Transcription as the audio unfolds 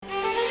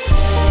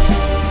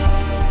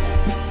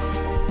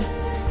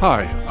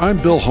Hi, I'm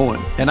Bill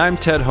Hohen. And I'm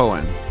Ted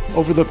Hohen.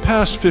 Over the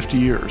past 50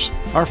 years,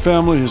 our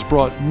family has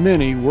brought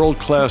many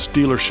world-class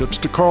dealerships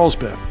to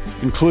Carlsbad,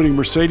 including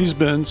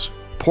Mercedes-Benz,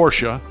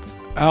 Porsche,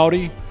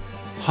 Audi,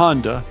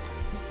 Honda,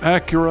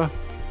 Acura,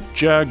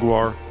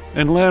 Jaguar,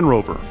 and Land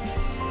Rover.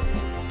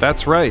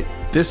 That's right.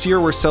 This year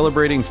we're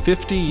celebrating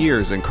 50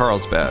 years in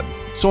Carlsbad.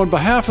 So on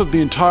behalf of the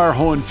entire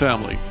Hohen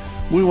family,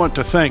 we want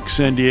to thank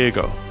San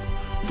Diego.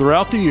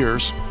 Throughout the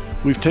years,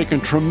 we've taken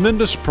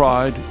tremendous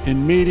pride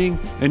in meeting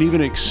and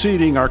even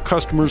exceeding our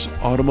customers'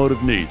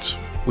 automotive needs.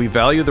 We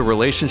value the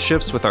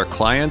relationships with our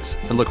clients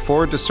and look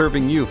forward to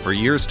serving you for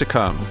years to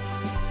come.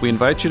 We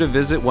invite you to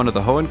visit one of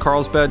the Hohen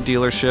Carlsbad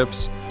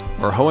dealerships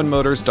or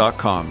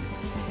hohenmotors.com.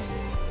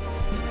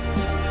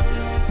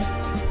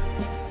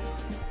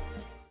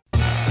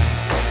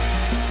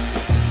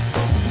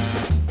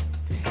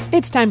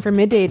 It's time for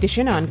Midday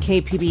Edition on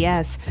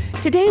KPBS.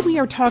 Today we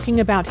are talking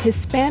about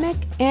Hispanic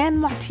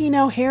and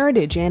Latino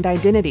heritage and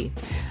identity.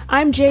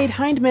 I'm Jade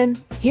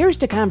Hindman. Here's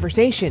to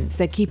conversations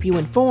that keep you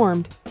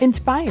informed,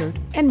 inspired,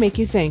 and make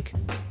you think.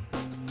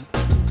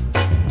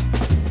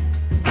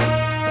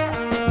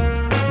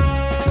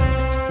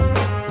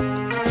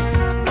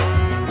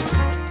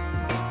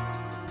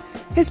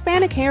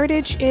 Hispanic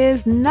heritage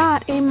is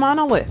not a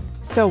monolith,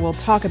 so we'll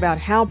talk about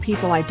how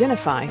people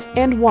identify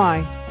and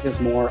why. It's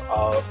more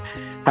of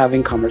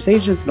having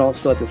conversations and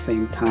also at the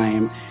same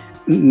time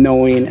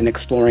knowing and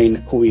exploring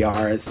who we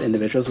are as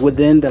individuals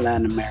within the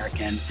Latin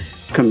American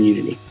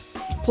community.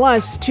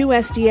 Plus, two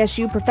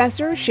SDSU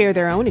professors share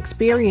their own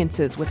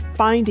experiences with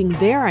finding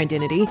their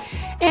identity,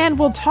 and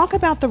we'll talk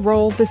about the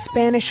role the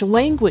Spanish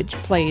language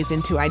plays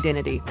into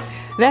identity.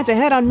 That's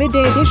ahead on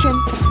Midday Edition.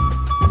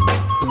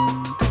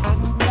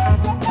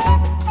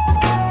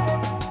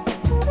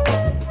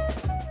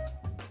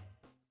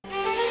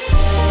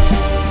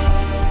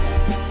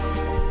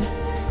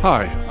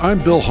 Hi,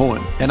 I'm Bill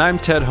Hohen. And I'm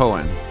Ted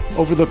Hohen.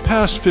 Over the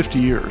past 50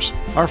 years,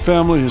 our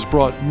family has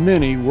brought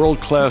many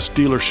world-class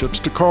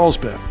dealerships to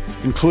Carlsbad,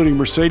 including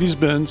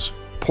Mercedes-Benz,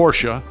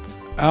 Porsche,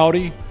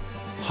 Audi,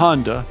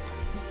 Honda,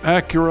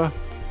 Acura,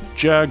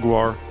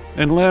 Jaguar,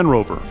 and Land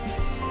Rover.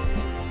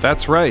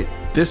 That's right.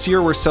 This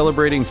year we're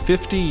celebrating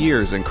 50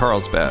 years in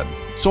Carlsbad.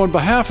 So on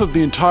behalf of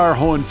the entire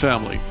Hohen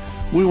family,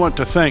 we want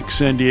to thank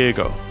San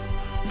Diego.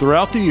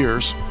 Throughout the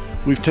years,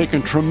 we've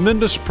taken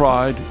tremendous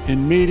pride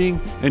in meeting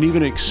and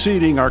even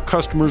exceeding our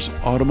customers'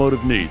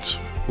 automotive needs.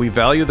 We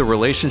value the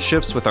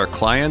relationships with our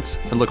clients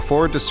and look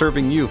forward to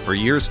serving you for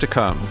years to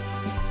come.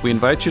 We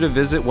invite you to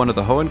visit one of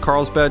the Hohen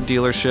Carlsbad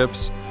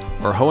dealerships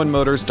or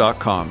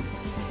hohenmotors.com.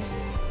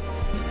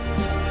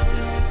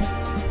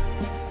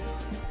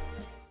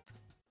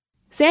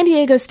 San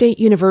Diego State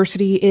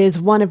University is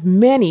one of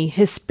many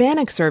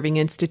Hispanic-serving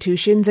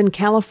institutions in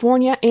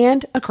California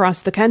and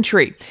across the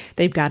country.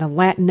 They've got a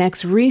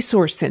Latinx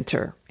Resource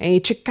Center, a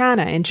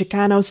Chicana and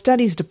Chicano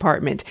Studies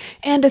Department,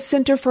 and a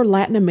Center for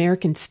Latin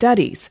American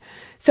Studies.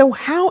 So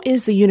how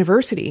is the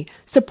university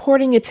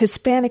supporting its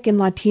Hispanic and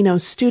Latino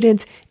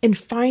students in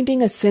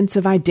finding a sense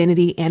of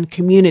identity and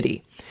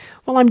community?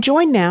 Well, I'm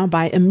joined now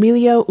by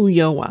Emilio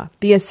Ulloa,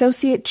 the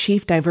Associate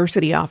Chief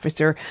Diversity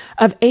Officer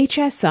of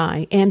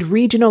HSI and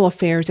Regional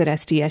Affairs at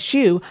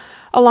SDSU,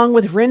 along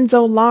with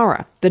Renzo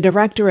Lara, the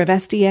Director of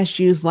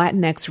SDSU's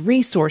Latinx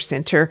Resource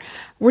Center.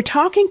 We're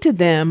talking to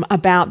them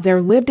about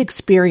their lived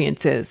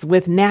experiences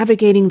with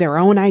navigating their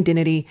own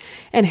identity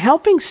and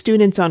helping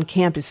students on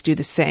campus do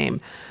the same.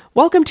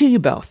 Welcome to you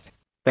both.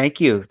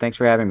 Thank you. Thanks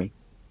for having me.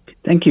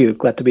 Thank you.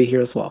 Glad to be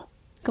here as well.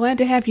 Glad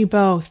to have you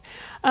both.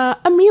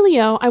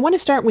 Emilio, I want to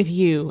start with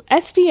you.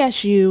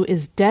 SDSU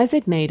is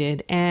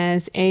designated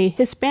as a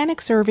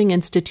Hispanic-serving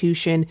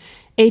institution,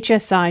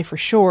 HSI for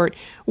short.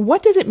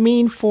 What does it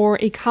mean for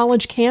a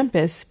college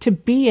campus to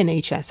be an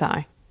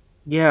HSI?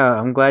 Yeah,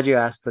 I'm glad you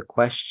asked the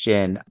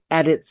question.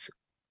 At its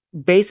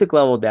basic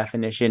level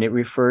definition, it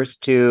refers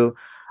to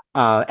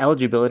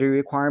eligibility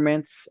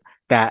requirements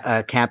that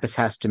a campus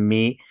has to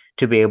meet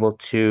to be able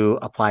to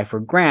apply for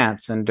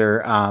grants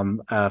under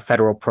a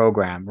federal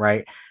program,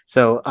 right?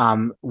 So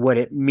what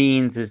it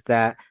means is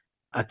that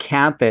a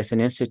campus, an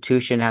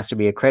institution, has to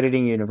be an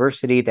accrediting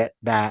university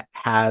that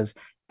has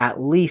at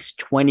least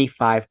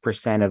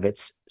 25% of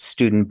its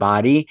student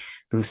body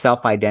who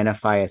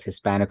self-identify as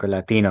Hispanic or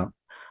Latino.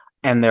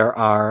 And there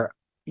are,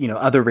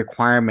 other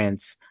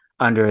requirements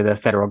under the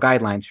federal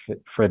guidelines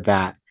for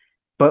that.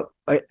 But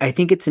I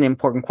think it's an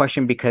important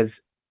question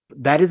because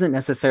that isn't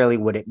necessarily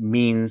what it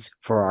means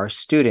for our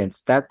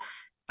students. That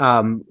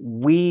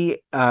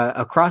we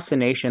across the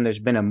nation, there's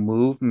been a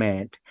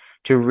movement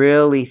to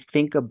really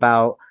think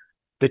about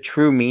the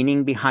true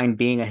meaning behind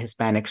being a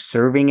Hispanic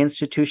serving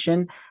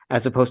institution,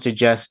 as opposed to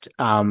just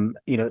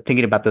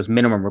thinking about those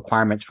minimum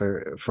requirements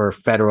for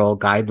federal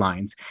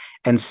guidelines.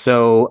 And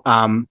so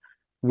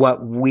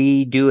what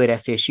we do at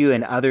SDSU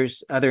and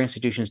other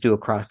institutions do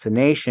across the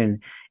nation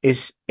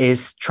is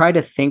try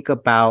to think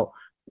about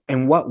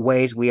in what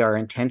ways we are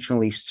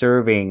intentionally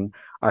serving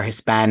our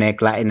Hispanic,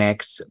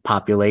 Latinx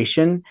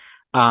population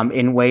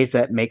in ways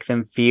that make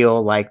them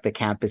feel like the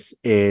campus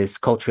is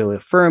culturally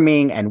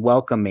affirming and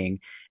welcoming.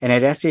 And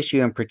at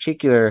SDSU in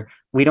particular,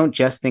 we don't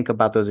just think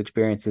about those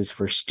experiences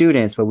for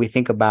students, but we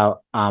think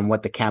about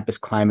what the campus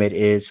climate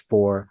is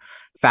for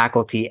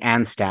faculty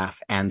and staff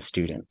and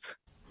students.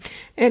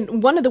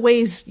 And one of the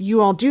ways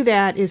you all do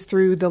that is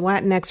through the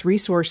Latinx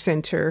Resource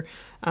Center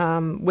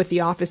with the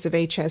Office of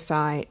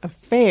HSI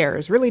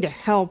Affairs, really to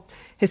help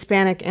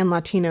Hispanic and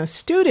Latino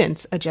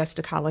students adjust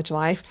to college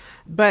life,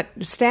 but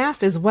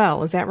staff as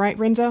well. Is that right,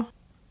 Renzo?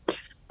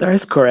 That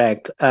is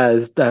correct.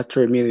 As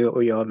Dr. Emilio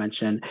Ulloa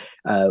mentioned,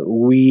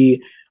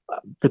 we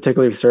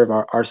particularly serve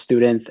our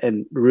students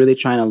and really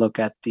trying to look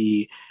at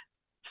the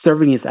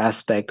serving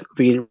aspect,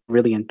 being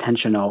really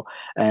intentional.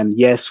 And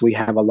yes, we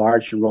have a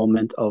large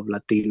enrollment of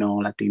Latino,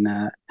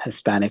 Latina,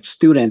 Hispanic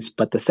students,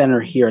 but the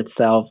center here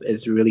itself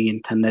is really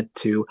intended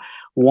to,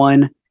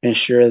 one,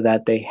 ensure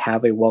that they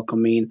have a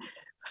welcoming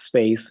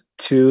space,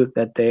 two,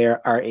 that they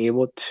are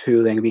able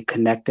to then be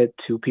connected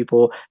to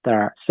people that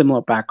are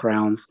similar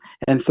backgrounds,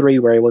 and three,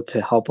 we're able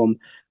to help them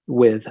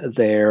with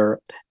their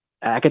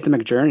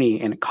academic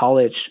journey in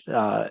college,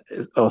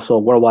 also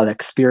worldwide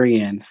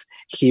experience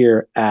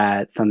here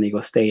at San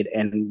Diego State.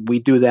 And we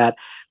do that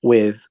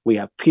we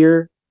have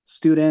peer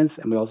students,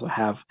 and we also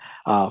have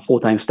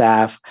full-time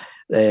staff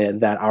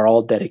that are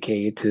all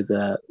dedicated to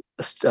the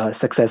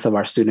success of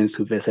our students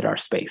who visit our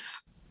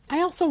space. I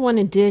also want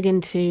to dig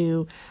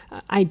into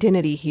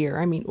identity here.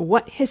 I mean,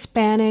 what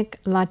Hispanic,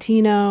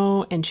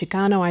 Latino, and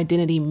Chicano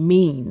identity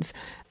means.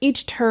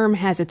 Each term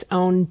has its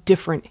own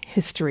different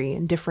history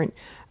and different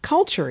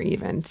culture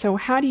even. So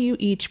how do you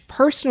each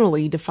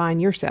personally define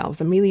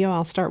yourselves? Emilio,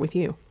 I'll start with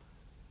you.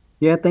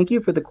 Yeah, thank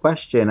you for the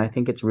question. I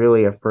think it's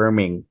really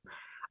affirming.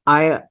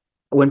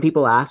 When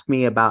people ask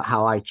me about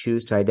how I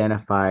choose to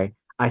identify,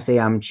 I say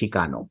I'm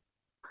Chicano.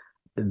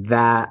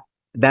 That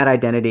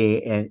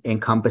identity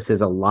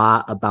encompasses a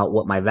lot about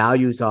what my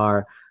values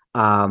are,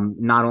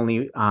 not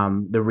only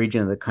the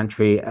region of the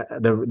country,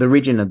 the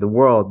region of the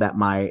world that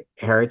my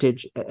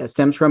heritage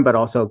stems from, but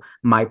also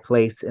my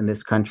place in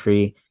this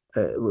country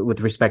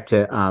with respect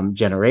to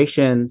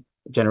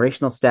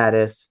generational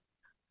status,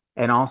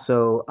 and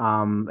also,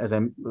 as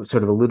I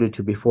sort of alluded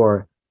to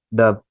before,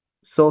 the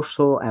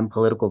social and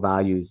political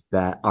values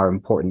that are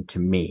important to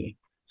me.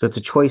 So it's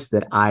a choice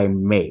that I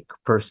make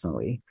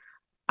personally.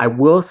 I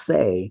will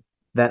say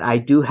that I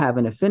do have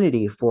an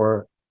affinity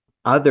for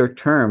other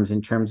terms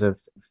in terms of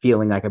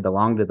feeling like I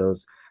belong to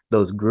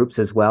those groups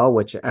as well,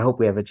 which I hope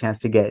we have a chance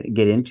to get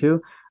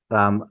into.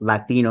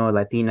 Latino,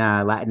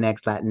 Latina,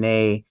 Latinx,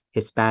 Latine,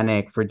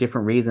 Hispanic, for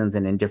different reasons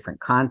and in different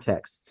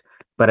contexts.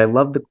 But I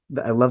love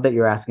that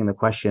you're asking the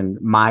question.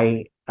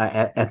 My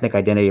ethnic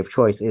identity of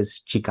choice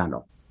is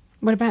Chicano.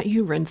 What about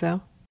you,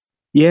 Renzo?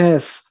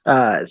 Yes,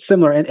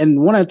 similar.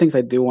 And one of the things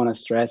I do want to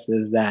stress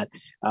is that,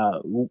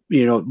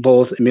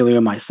 both Emilio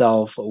and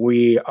myself,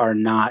 we are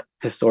not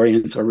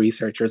historians or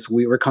researchers.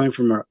 We're coming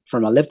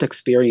from a lived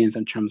experience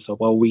in terms of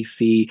what we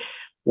see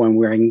when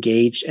we're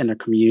engaged in a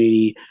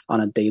community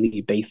on a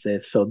daily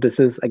basis. So this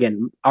is,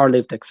 again, our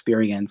lived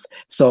experience.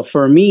 So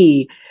for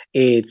me,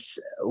 it's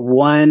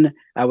one,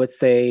 I would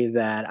say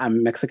that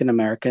I'm Mexican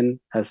American,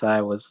 as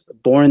I was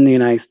born in the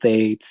United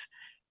States,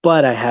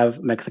 but I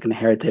have Mexican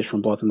heritage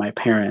from both of my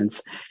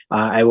parents.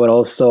 I would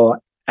also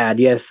add,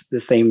 yes, the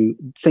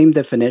same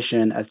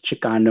definition as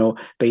Chicano,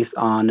 based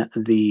on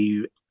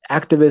the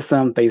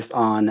activism, based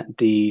on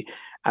the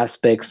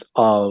aspects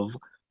of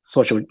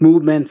social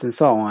movements and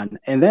so on.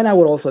 And then I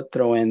would also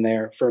throw in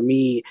there, for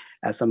me,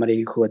 as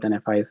somebody who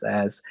identifies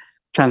as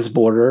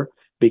transborder,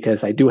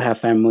 because I do have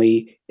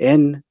family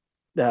in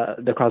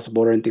the cross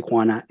border in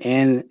Tijuana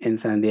and in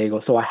San Diego.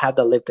 So I had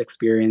the lived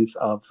experience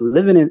of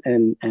living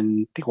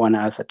in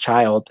Tijuana as a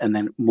child and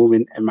then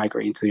moving and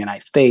migrating to the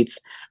United States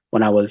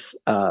when I was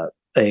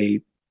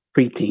a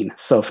preteen.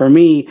 So for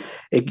me,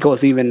 it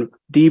goes even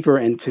deeper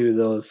into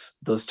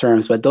those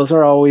terms, but those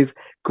are always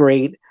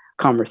great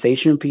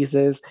conversation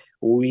pieces.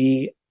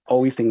 We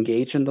always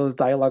engage in those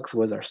dialogues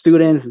with our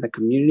students and the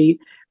community.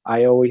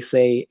 I always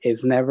say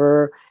it's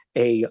never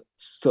a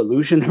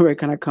solution we're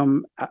going to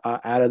come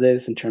out of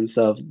this. In terms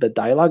of the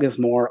dialogue, is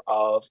more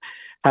of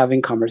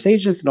having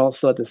conversations and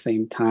also at the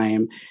same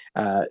time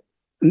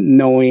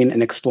knowing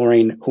and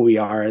exploring who we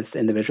are as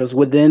individuals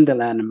within the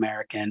Latin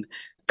American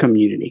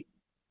community.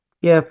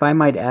 Yeah, if I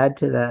might add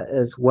to that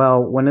as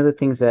well, one of the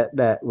things that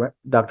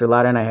Dr.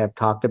 Lara and I have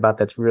talked about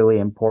that's really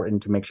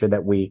important to make sure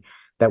that we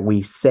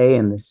say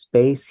in this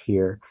space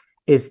here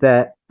is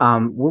that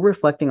we're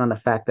reflecting on the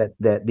fact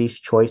that these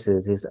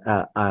choices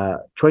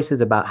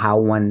about how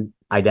one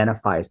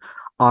identifies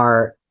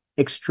are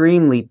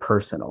extremely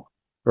personal,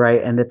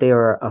 right? And that they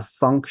are a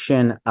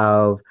function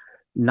of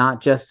not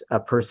just a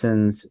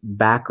person's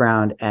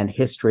background and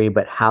history,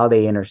 but how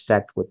they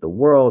intersect with the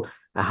world,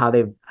 how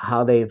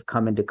they've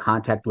come into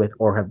contact with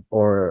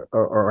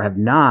or have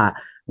not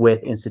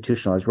with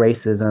institutionalized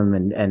racism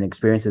and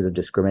experiences of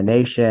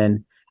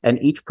discrimination.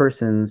 And each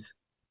person's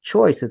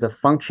choice is a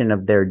function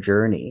of their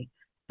journey.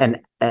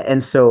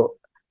 And so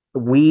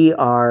we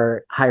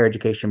are higher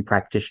education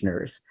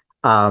practitioners.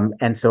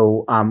 And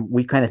so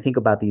we kind of think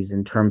about these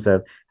in terms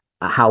of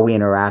how we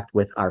interact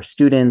with our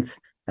students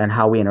and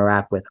how we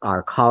interact with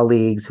our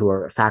colleagues who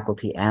are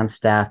faculty and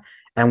staff.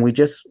 And we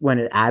just want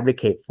to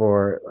advocate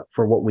for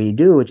what we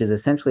do, which is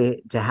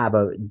essentially to have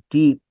a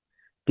deep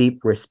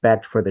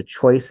respect for the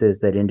choices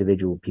that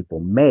individual people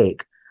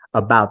make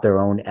about their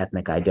own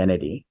ethnic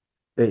identity.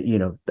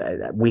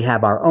 We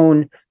have our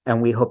own,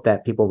 and we hope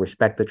that people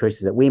respect the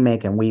choices that we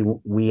make, and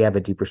we have a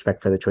deep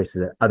respect for the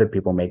choices that other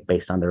people make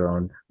based on their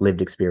own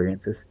lived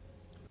experiences.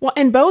 Well,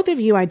 and both of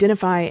you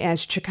identify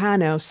as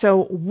Chicano.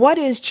 So what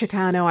is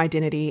Chicano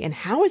identity, and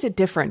how is it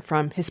different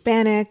from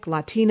Hispanic,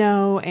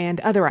 Latino, and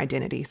other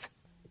identities?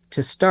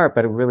 To start,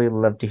 but I'd really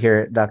love to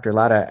hear Dr.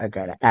 Lara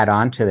add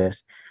on to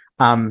this.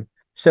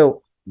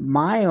 So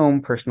my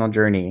own personal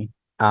journey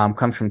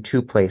comes from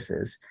two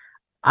places.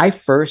 I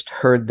first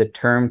heard the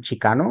term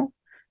Chicano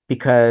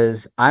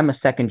because I'm a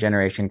second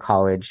generation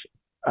college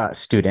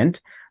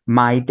student.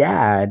 My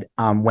dad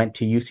went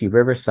to UC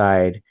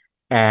Riverside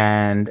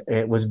and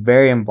it was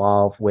very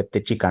involved with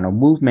the Chicano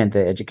movement,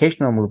 the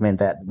educational movement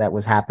that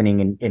was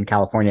happening in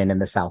California and in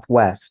the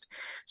Southwest.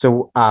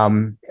 So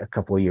a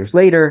couple of years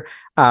later,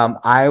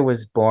 I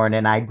was born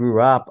and I grew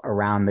up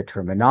around the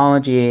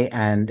terminology.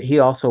 And he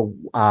also,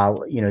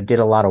 did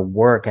a lot of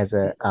work as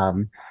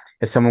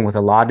someone with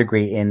a law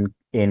degree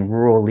in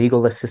rural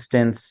legal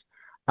assistance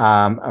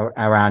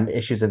around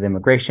issues of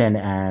immigration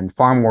and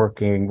farm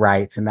working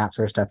rights and that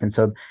sort of stuff. And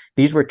so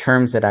these were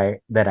terms that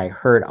I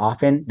heard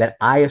often, that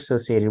I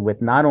associated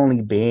with not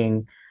only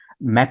being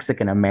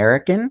Mexican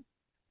American,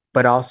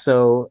 but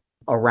also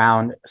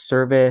around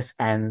service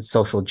and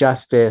social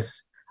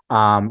justice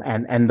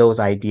and those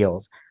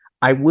ideals.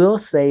 I will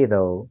say,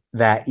 though,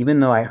 that even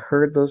though I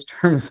heard those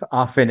terms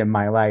often in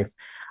my life,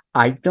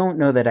 I don't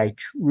know that I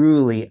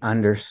truly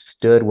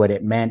understood what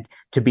it meant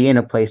to be in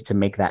a place to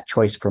make that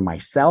choice for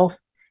myself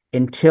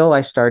until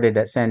I started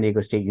at San Diego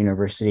State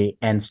University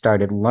and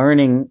started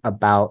learning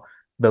about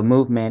the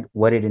movement,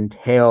 what it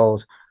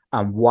entails,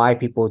 why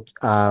people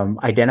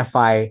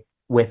identify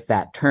with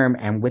that term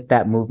and with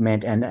that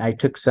movement. And I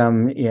took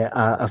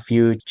a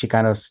few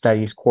Chicano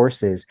studies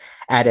courses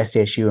at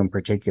SDSU in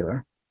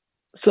particular.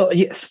 So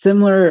yeah,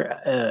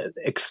 similar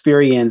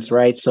experience,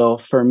 right? So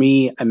for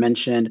me, I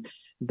mentioned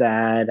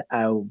that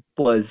I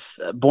was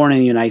born in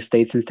the United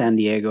States in San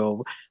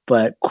Diego,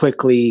 but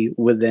quickly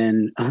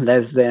within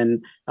less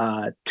than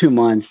 2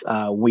 months,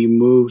 we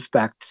moved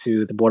back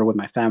to the border with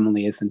my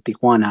family is in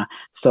Tijuana.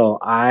 So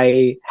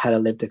I had a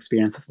lived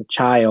experience as a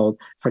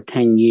child for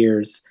 10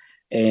 years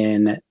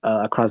in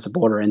across the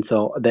border. And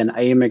so then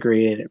I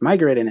migrated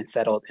and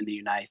settled in the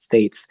United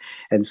States.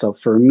 And so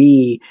for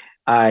me,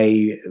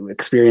 I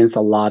experienced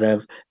a lot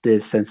of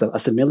this sense of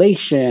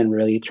assimilation,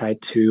 really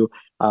tried to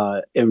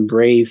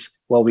embrace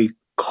what we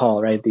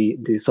call, right,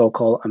 the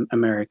so-called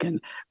American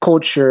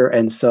culture.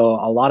 And so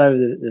a lot of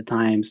the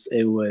times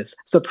it was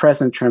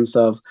suppressed in terms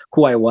of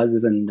who I was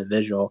as an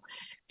individual.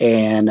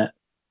 And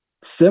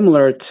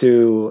similar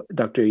to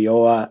Dr.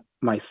 Ulloa,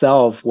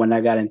 myself, when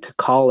I got into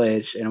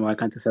college and when I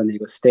got to San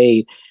Diego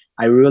State,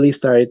 I really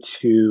started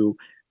to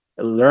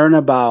learn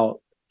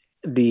about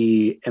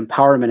the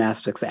empowerment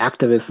aspects, the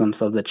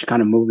activisms of the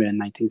Chicano movement in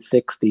the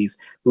 1960s,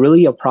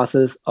 really a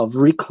process of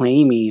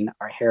reclaiming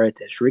our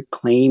heritage,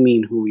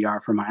 reclaiming who we are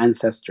from our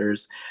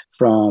ancestors,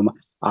 from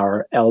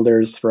our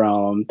elders,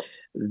 from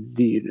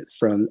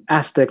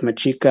Aztec,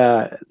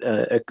 Mexica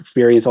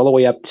experience, all the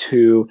way up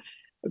to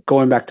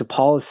going back to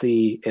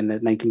policy in the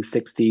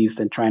 1960s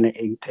and trying to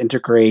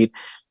integrate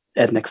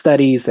ethnic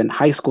studies and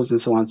high schools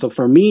and so on. So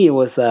for me, it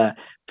was a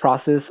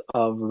process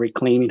of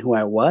reclaiming who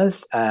I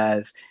was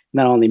as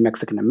not only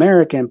Mexican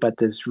American, but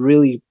this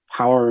really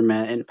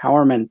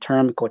empowerment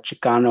term called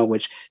Chicano,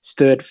 which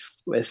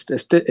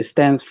it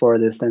stands for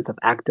this sense of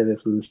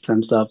activism, the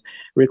sense of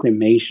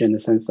reclamation, the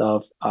sense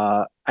of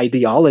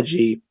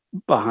ideology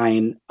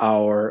behind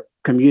our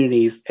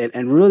communities,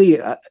 and really,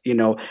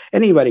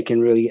 anybody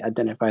can really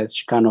identify as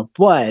Chicano,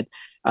 but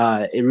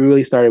it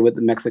really started with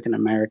the Mexican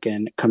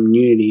American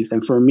communities.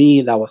 And for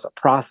me, that was a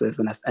process.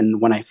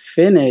 And when I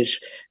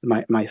finished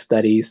my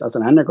studies as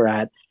an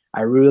undergrad,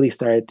 I really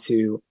started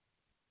to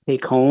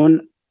take hold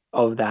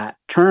of that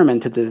term.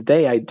 And to this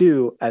day, I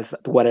do, as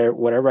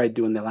whatever I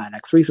do in the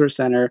Latinx Resource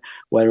Center,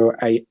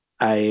 whether I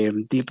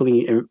am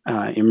deeply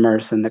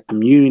immersed in the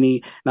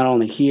community. Not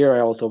only here, I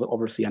also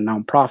oversee a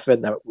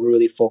nonprofit that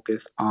really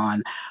focus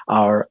on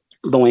our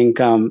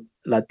low-income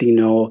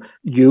Latino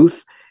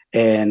youth.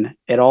 And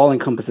it all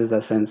encompasses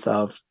a sense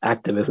of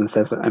activism,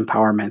 sense of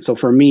empowerment. So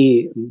for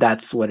me,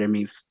 that's what it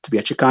means to be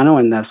a Chicano,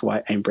 and that's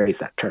why I embrace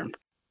that term.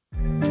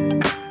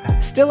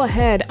 Still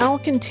ahead, I'll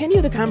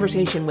continue the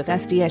conversation with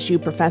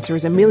SDSU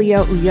professors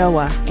Emilio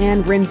Ulloa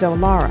and Renzo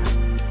Lara.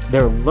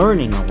 They're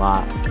learning a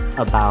lot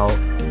about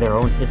their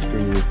own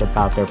histories,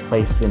 about their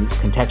place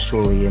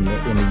contextually in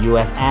the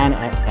U.S. and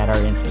at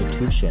our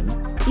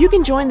institution. You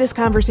can join this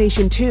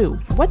conversation too.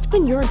 What's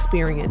been your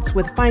experience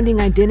with finding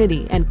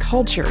identity and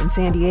culture in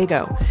San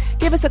Diego?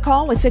 Give us a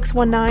call at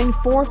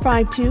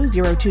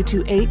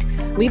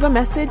 619-452-0228. Leave a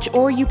message,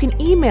 or you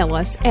can email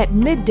us at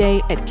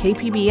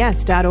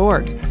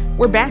midday@kpbs.org.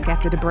 We're back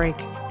after the break.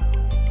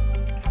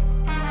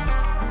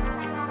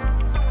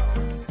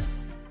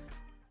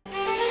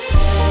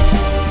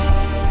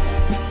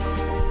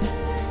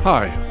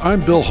 Hi,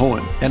 I'm Bill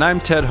Hohen. And I'm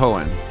Ted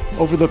Hohen.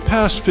 Over the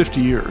past 50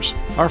 years,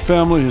 our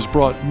family has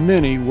brought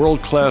many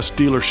world-class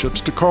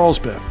dealerships to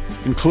Carlsbad,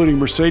 including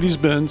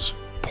Mercedes-Benz,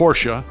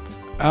 Porsche,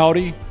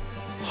 Audi,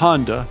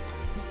 Honda,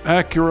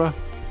 Acura,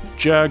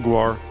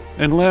 Jaguar,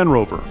 and Land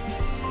Rover.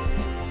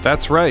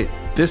 That's right.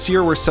 This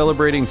year we're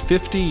celebrating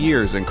 50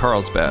 years in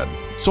Carlsbad.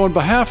 So on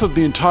behalf of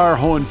the entire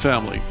Hohen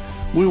family,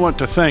 we want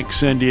to thank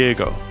San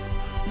Diego.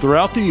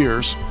 Throughout the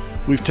years,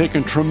 we've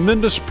taken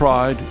tremendous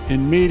pride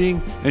in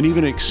meeting and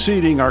even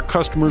exceeding our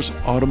customers'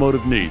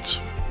 automotive needs.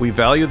 We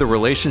value the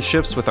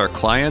relationships with our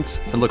clients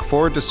and look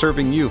forward to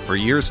serving you for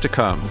years to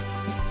come.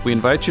 We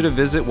invite you to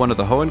visit one of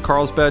the Hohen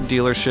Carlsbad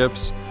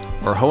dealerships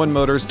or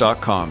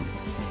hohenmotors.com.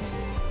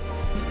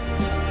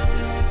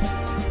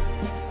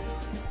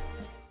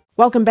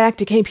 Welcome back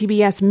to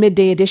KPBS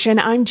Midday Edition.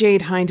 I'm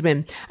Jade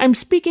Hindman. I'm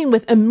speaking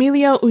with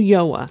Emilio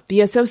Ulloa,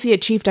 the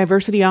Associate Chief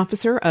Diversity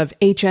Officer of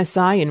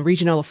HSI and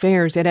Regional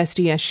Affairs at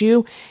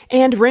SDSU,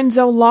 and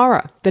Renzo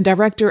Lara, the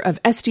Director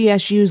of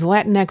SDSU's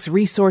Latinx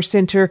Resource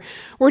Center.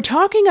 We're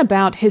talking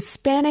about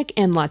Hispanic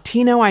and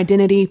Latino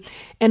identity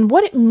and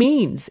what it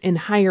means in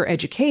higher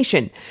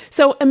education.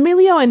 So,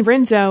 Emilio and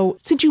Renzo,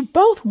 since you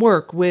both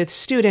work with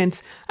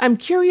students, I'm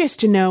curious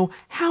to know,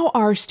 how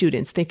are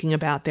students thinking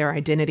about their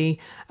identity?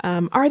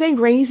 Are they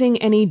raising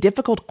any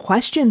difficult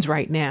questions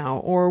right now,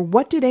 or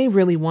what do they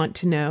really want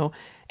to know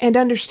and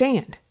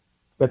understand?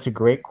 That's a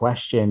great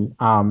question.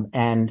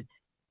 And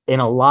in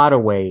a lot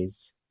of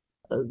ways,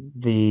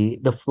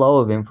 the flow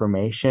of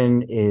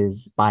information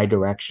is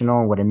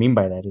bidirectional. And what I mean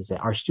by that is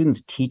that our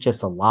students teach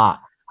us a lot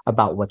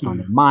about what's on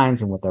their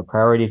minds and what their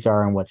priorities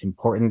are and what's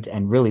important,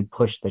 and really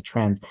push the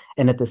trends.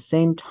 And at the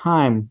same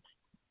time,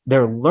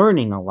 they're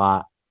learning a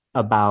lot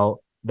about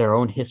their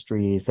own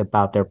histories,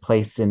 about their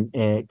place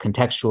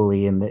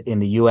contextually in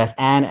the U.S.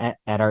 and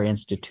at our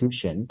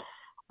institution.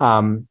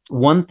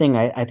 One thing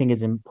I think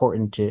is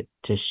important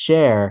to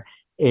share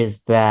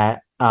is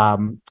that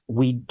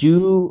we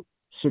do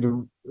sort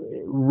of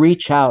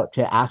reach out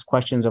to ask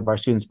questions of our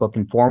students, both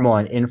in formal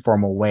and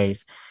informal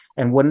ways.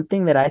 And one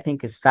thing that I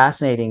think is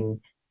fascinating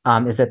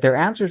is that their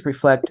answers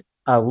reflect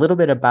a little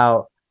bit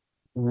about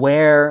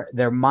where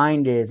their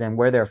mind is and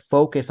where their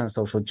focus on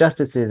social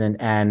justice is,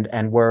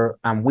 and where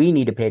we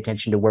need to pay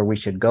attention to where we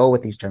should go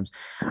with these terms,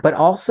 but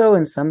also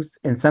in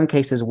some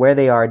cases where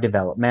they are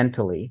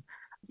developmentally.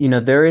 You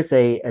know, there is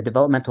a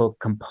developmental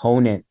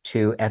component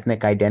to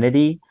ethnic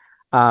identity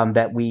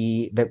that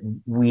we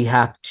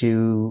have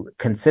to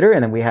consider,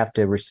 and then we have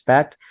to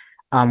respect.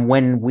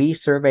 When we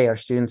survey our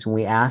students and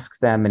we ask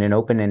them in an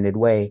open-ended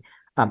way,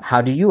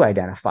 how do you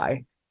identify?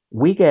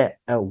 We get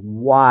a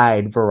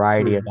wide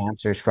variety of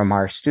answers from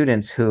our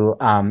students who,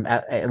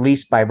 at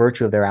least by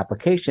virtue of their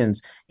applications,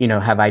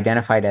 have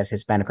identified as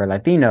Hispanic or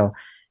Latino.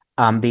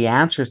 The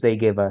answers they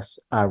give us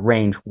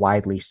range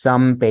widely.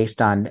 Some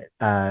based on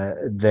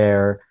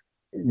their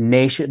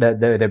nation,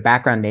 their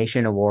background,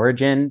 nation of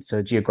origin,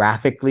 so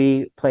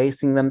geographically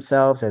placing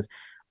themselves as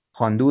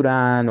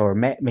Honduran or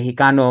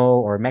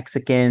Mexicano or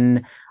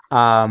Mexican.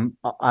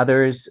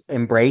 Others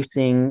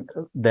embracing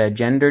the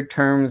gendered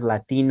terms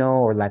Latino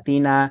or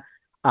Latina,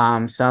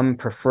 some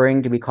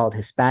preferring to be called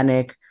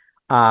Hispanic,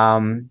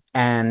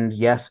 and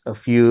yes, a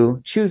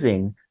few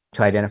choosing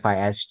to identify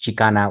as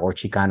Chicana or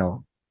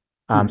Chicano.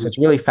 So it's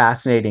really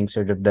fascinating,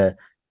 sort of the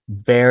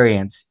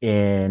variance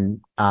in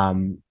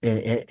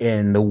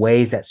the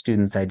ways that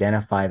students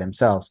identify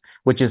themselves,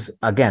 which is,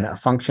 again, a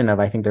function of,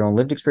 I think, their own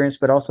lived experience,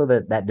 but also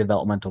that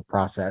developmental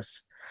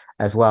process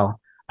as well.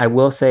 I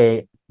will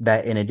say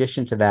that in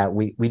addition to that,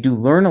 we do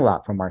learn a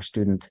lot from our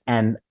students.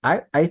 And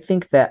I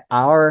think that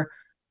our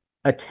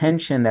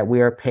attention that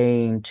we are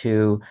paying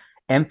to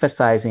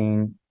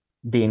emphasizing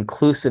the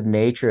inclusive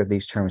nature of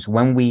these terms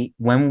when we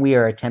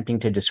are attempting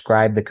to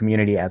describe the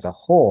community as a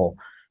whole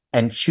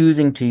and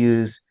choosing to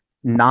use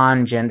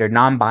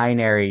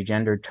non-binary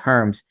gendered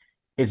terms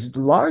is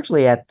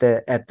largely at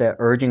the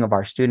urging of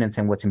our students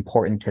and what's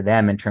important to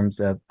them in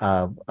terms of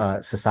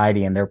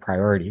society and their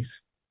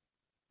priorities.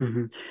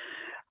 Mm-hmm.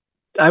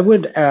 I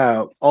would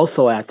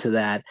also add to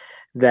that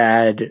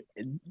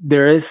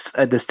there is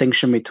a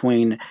distinction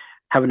between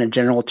having a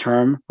general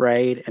term,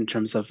 right? In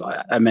terms of,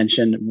 I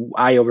mentioned,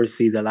 I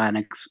oversee the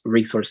Latinx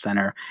Resource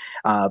Center,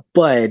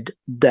 but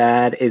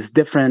that is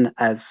different,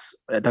 as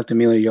Dr.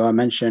 Emilio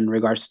mentioned, in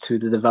regards to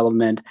the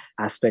development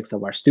aspects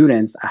of our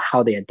students,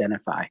 how they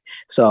identify.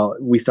 So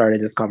we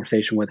started this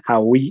conversation with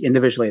how we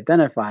individually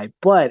identify,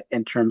 but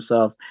in terms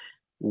of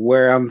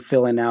where I'm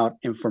filling out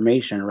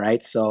information,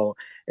 right? So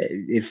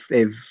if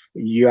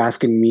you're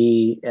asking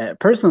me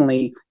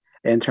personally,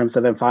 in terms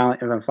of if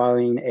I'm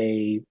filing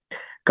a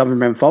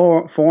government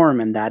form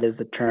and that is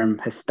the term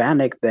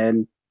Hispanic,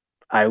 then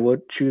I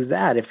would choose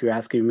that. If you're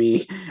asking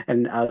me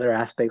and other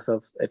aspects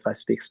of if I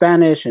speak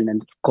Spanish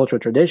and cultural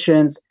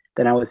traditions,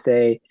 then I would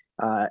say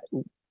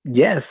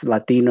yes,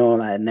 Latino,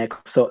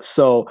 Latinx.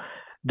 So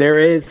there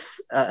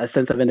is a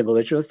sense of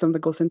individualism that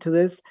goes into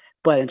this.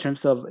 But in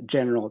terms of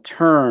general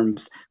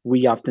terms,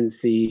 we often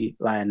see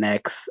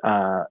Latinx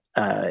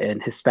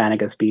and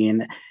Hispanic as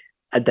being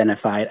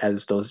identified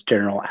as those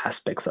general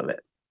aspects of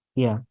it.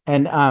 Yeah,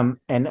 and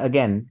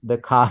again, the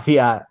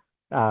caveat,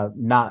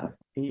 not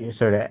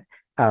sort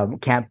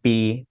of can't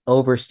be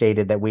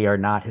overstated that we are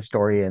not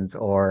historians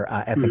or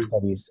ethnic Mm-hmm.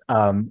 studies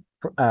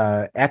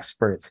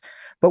experts,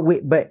 but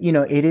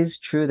it is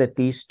true that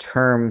these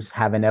terms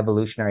have an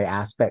evolutionary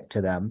aspect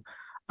to them.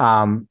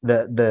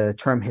 The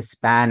term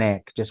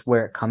Hispanic, just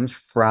where it comes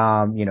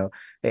from,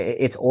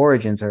 its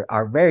origins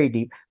are very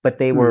deep, but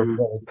they were Mm-hmm.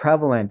 very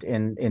prevalent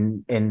in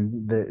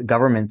the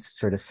government's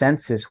sort of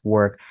census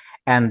work,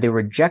 and the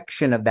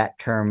rejection of that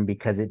term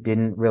because it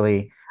didn't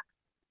really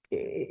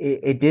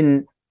it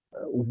didn't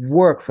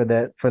work for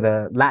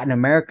the Latin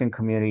American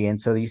community, and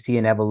so you see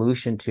an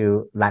evolution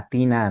to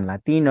Latina and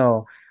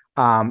Latino,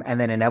 and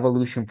then an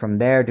evolution from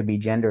there to be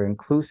gender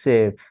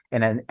inclusive,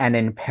 and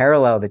in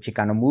parallel the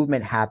Chicano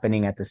movement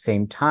happening at the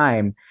same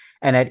time.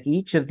 And at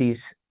each of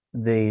these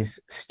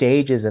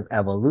stages of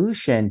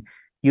evolution,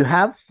 you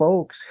have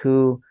folks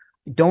who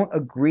don't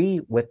agree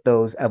with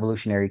those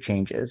evolutionary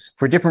changes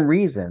for different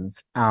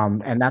reasons,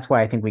 and that's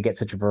why I think we get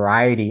such a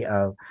variety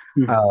of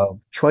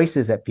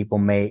choices that people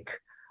make,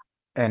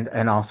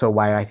 and also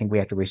why I think we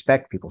have to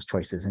respect people's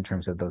choices in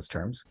terms of those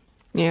terms.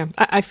 Yeah,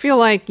 I feel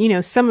like,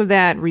 some of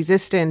that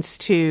resistance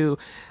to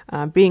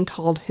being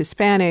called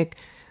Hispanic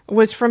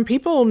was from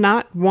people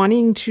not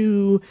wanting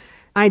to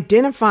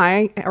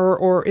identify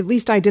or at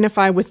least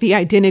identify with the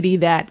identity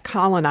that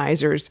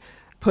colonizers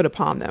put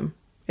upon them.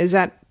 Is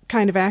that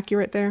kind of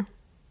accurate there?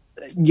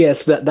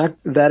 Yes,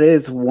 that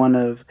is one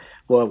of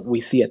what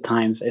we see at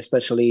times,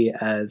 especially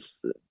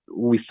as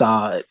we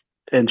saw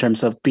in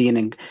terms of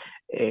being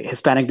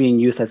Hispanic being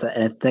used as an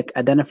ethnic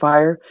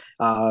identifier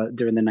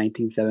during the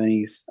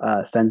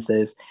 1970s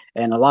census,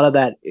 and a lot of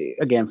that,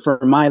 again,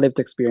 from my lived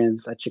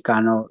experience at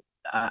Chicano,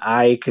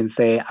 I can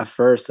say at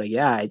first, like,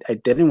 yeah, I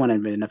didn't want to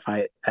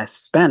identify as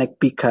Hispanic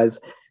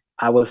because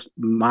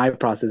my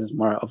process is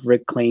more of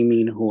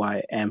reclaiming who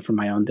I am from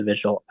my own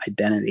individual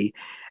identity.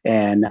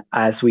 And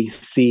as we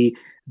see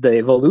the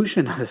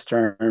evolution of this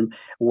term,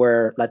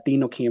 where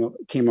Latino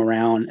came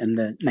around in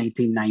the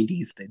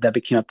 1990s, that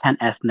became a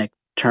pan-ethnic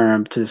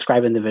term to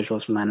describe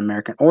individuals from Latin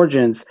American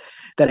origins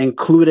that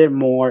included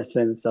more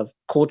sense of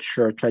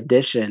culture,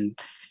 tradition.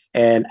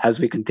 And as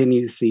we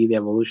continue to see the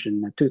evolution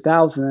in the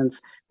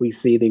 2000s, we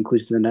see the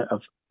inclusion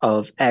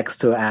of X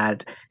to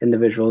add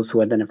individuals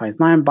who identify as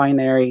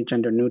non-binary,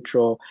 gender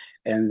neutral,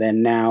 and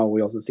then now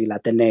we also see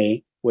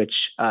Latine,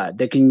 which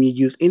they can be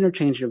used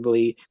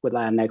interchangeably with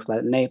Latinx,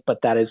 Latina,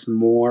 but that is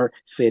more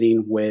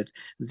fitting with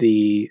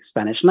the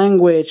Spanish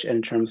language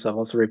in terms of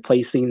also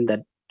replacing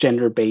the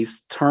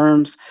gender-based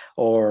terms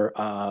or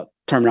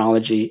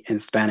terminology in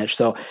Spanish.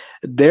 So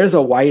there's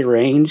a wide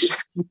range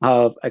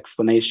of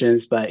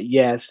explanations, but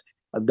yes,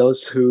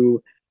 those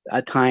who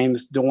at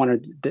times don't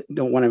want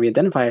to be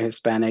identified as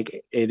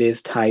Hispanic, it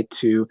is tied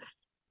to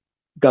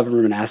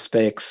government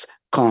aspects,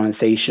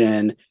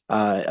 colonization,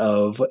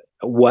 of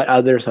what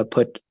others have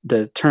put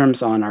the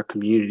terms on our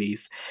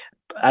communities.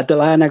 At the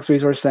Latinx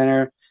Resource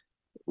Center,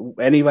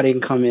 anybody can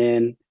come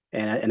in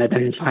and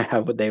identify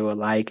how what they would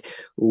like.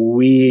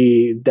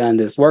 We done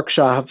this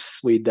workshops,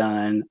 we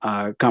done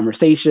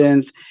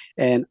conversations,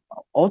 and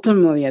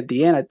ultimately at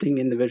the end, I think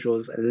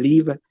individuals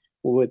leave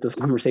with those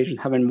conversations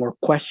having more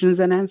questions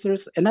than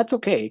answers, and that's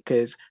okay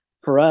because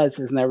for us,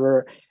 it's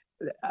never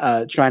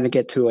trying to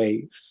get to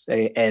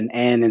an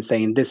end and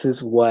saying this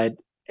is what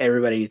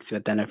everybody needs to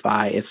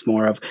identify. It's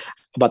more of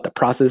about the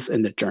process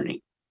and the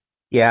journey.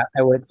 Yeah,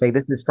 I would say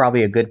this is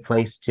probably a good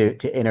place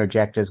to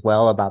interject as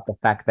well about the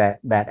fact that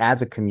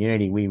as a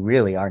community, we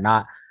really are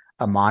not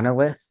a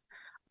monolith.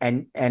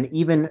 And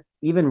even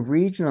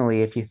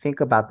regionally, if you think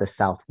about the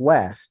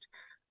Southwest,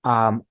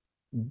 um,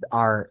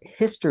 our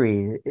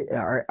history,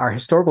 our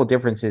historical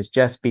differences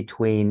just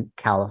between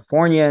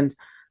Californians,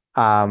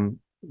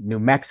 New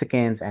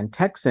Mexicans, and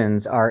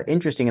Texans are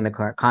interesting in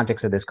the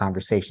context of this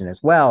conversation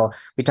as well.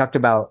 We talked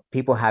about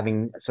people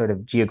having sort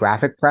of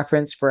geographic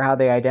preference for how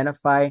they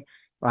identify.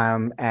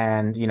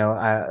 And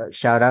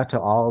shout out to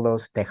all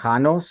those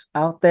Tejanos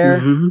out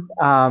there.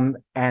 Mm-hmm.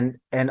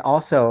 And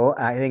also,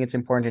 I think it's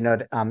important to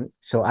note.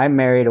 So I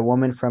married a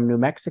woman from New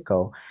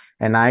Mexico,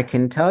 and I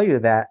can tell you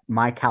that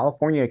my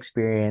California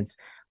experience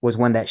was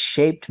one that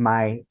shaped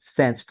my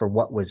sense for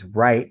what was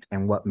right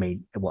and what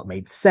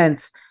made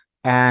sense.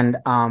 And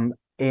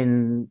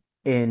in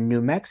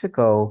New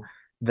Mexico,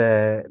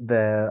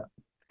 the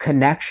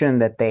connection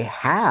that they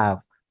have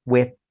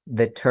with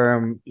the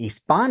term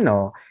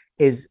Hispano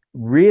is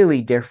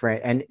really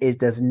different, and it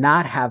does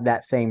not have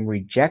that same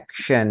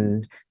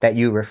rejection that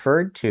you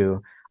referred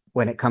to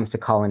when it comes to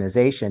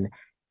colonization.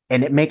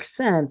 And it makes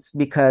sense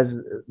because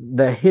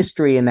the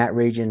history in that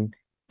region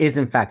is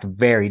in fact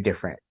very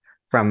different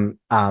from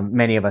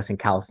many of us in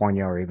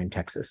California or even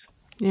Texas.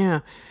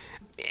 Yeah.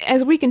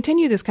 As we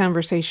continue this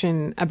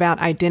conversation about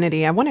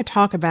identity, I want to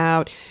talk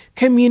about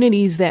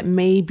communities that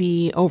may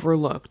be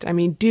overlooked. I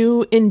mean,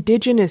 do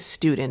Indigenous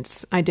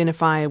students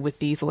identify with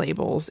these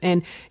labels?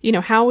 And,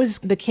 how is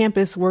the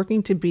campus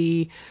working to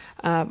be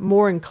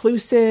more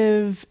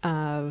inclusive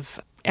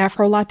of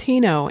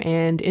Afro-Latino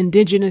and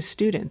Indigenous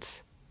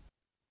students?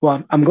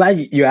 Well, I'm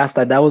glad you asked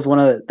that. That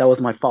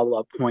was my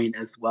follow-up point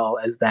as well,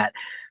 as that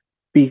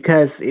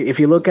because if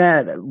you look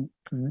at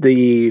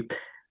the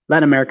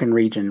Latin American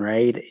region,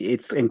 right,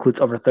 it includes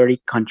over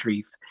 30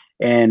 countries.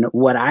 And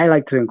what I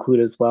like to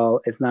include as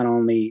well is not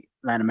only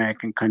Latin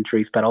American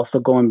countries, but also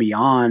going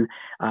beyond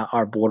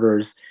our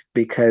borders.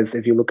 Because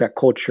if you look at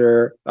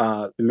culture,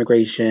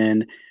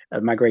 immigration,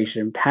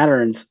 migration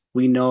patterns,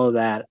 we know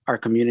that our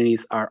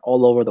communities are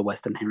all over the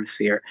Western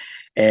Hemisphere.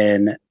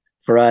 And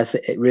for us,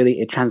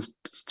 it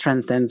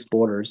transcends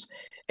borders.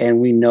 And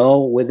we know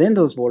within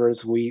those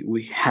borders,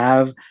 we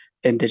have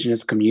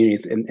indigenous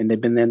communities, and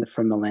they've been there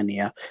for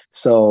millennia.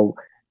 So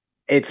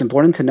it's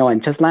important to know,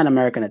 and just Latin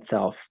America in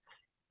itself,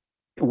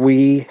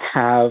 we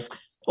have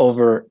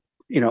over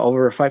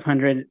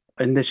 500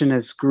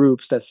 indigenous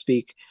groups that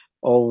speak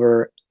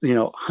over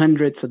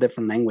hundreds of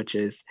different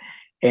languages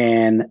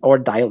and or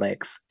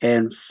dialects.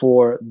 And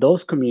for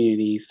those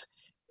communities,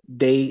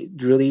 they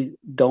really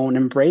don't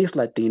embrace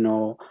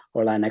Latino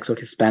or Latinx or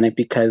Hispanic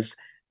because,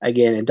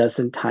 again, it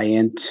doesn't tie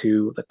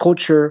into the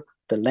culture,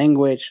 the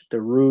language, the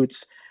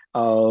roots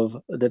of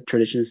the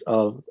traditions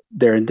of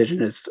their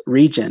indigenous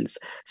regions.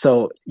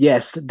 So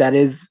yes, that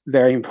is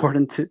very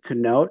important to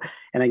note.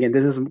 And again,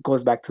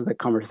 goes back to the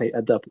conversation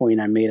at the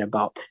point I made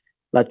about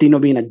Latino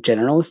being a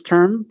generalist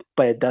term,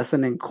 but it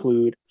doesn't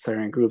include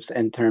certain groups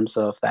in terms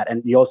of that.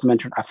 And you also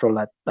mentioned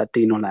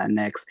Afro-Latino,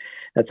 Latinx.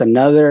 That's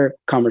another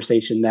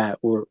conversation that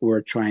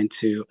we're trying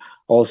to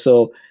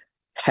also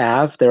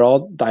have. They're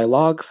all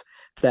dialogues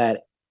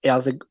that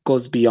as it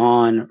goes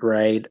beyond,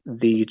 right,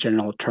 the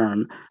general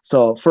term.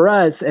 So for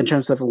us, in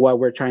terms of what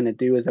we're trying to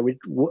do is that we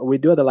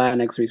do at the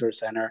Latinx Resource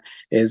Center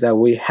is that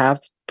we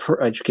have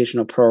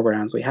educational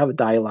programs, we have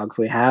dialogues,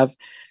 we have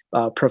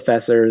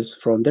professors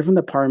from different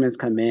departments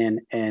come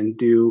in and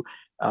do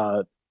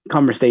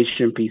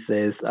conversation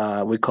pieces.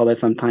 We call it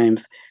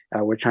sometimes,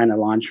 we're trying to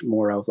launch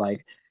more of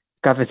like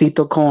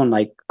cafecito con,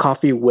 like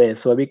coffee with.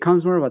 So it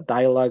becomes more of a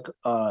dialogue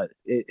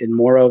in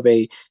more of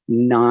a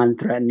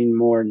non-threatening,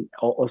 more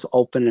also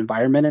open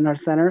environment in our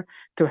center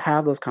to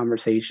have those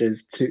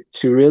conversations to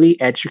really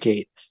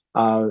educate.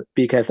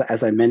 Because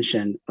as I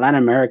mentioned,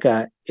 Latin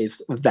America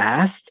is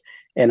vast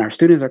and our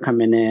students are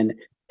coming in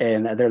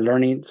and they're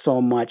learning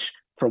so much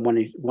from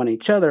one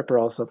each other, but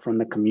also from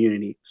the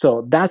community.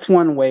 So that's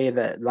one way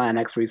that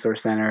Latinx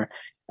Resource Center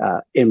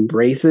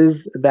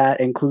embraces that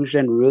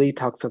inclusion, really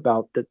talks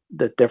about the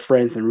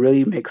difference and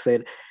really makes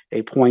it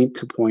a point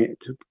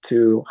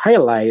to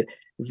highlight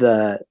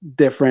the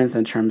difference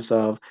in terms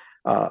of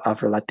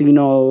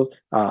Afro-Latinos,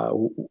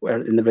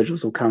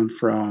 individuals who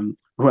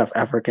have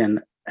African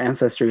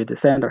ancestry,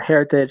 descent, or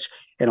heritage,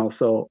 and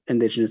also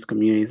indigenous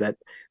communities that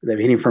they've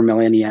been here for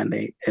millennia and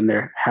they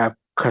have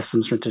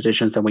customs and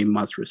traditions that we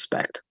must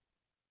respect.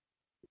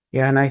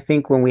 Yeah, and I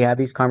think when we have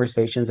these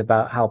conversations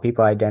about how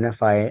people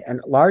identify,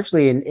 and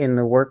largely in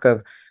the work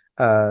of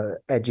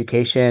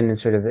education and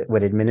sort of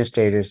what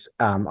administrators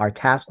are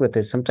tasked with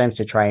is sometimes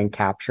to try and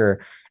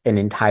capture an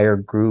entire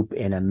group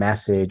in a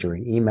message or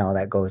an email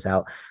that goes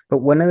out. But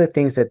one of the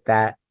things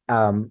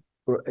one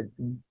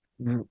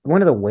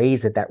of the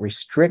ways that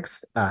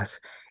restricts us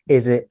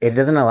is it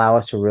doesn't allow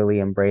us to really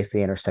embrace the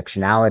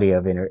intersectionality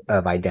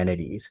of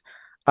identities.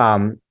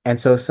 And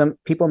so some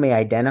people may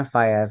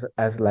identify as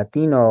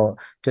Latino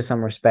to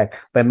some respect,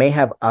 but may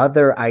have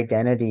other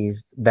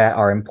identities that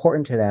are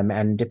important to them.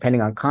 And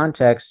depending on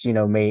context,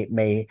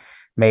 may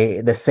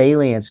the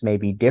salience may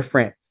be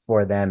different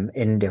for them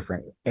in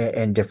different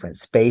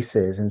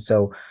spaces. And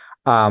so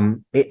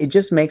it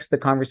just makes the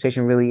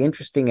conversation really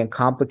interesting and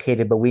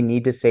complicated, but we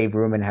need to save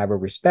room and have a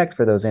respect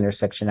for those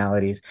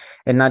intersectionalities,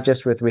 and not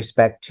just with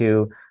respect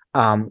to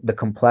the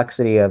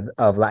complexity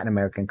of Latin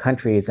American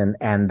countries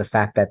and the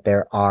fact that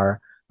there are,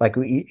 like,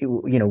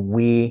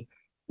 we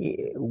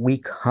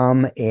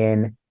come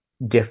in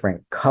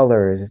different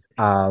colors.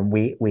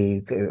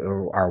 We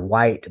are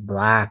white,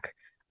 black,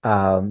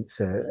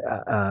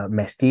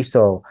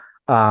 mestizo,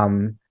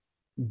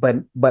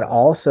 but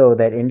also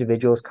that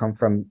individuals come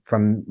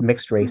from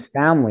mixed race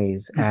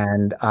families,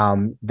 and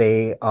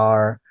they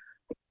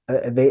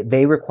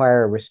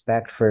require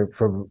respect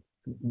for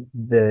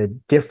the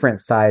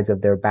different sides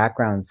of their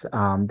backgrounds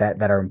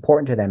that are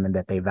important to them and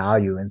that they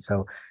value. And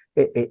so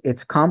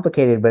it's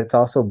complicated, but it's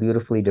also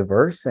beautifully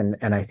diverse. And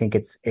I think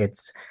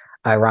it's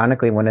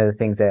ironically one of the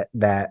things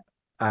that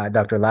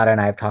Dr. Lara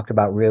and I have talked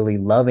about really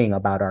loving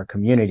about our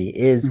community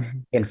is,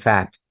 in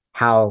fact,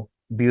 how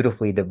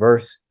beautifully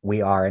diverse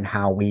we are and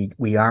how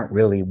we aren't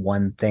really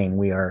one thing.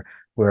 We are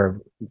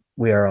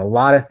a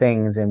lot of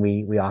things, and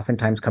we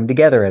oftentimes come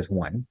together as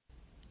one.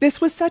 This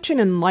was such an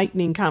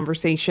enlightening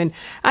conversation.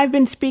 I've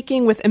been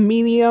speaking with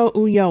Emilio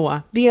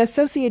Ulloa, the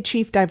Associate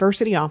Chief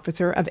Diversity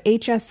Officer of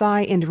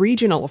HSI and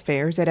Regional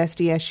Affairs at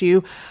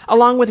SDSU,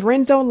 along with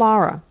Renzo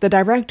Lara, the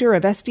Director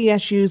of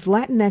SDSU's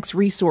Latinx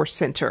Resource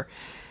Center.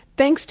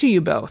 Thanks to you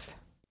both.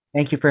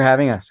 Thank you for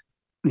having us.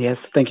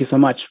 Yes, thank you so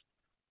much.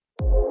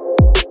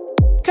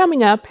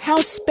 Coming up, how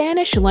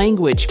Spanish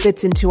language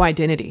fits into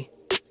identity.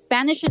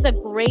 Spanish is a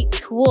great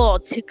tool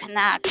to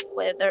connect,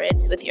 whether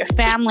it's with your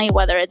family,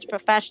 whether it's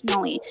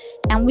professionally.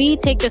 And we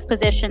take this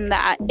position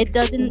that it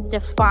doesn't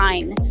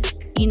define,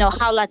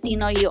 how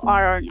Latino you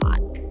are or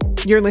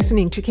not. You're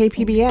listening to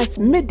KPBS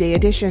Midday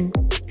Edition.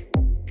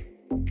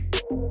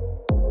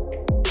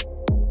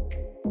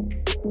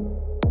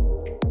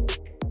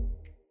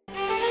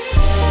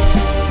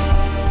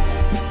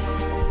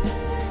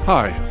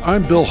 Hi,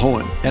 I'm Bill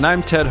Hohen. And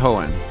I'm Ted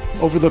Hohen.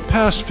 Over the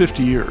past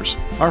 50 years,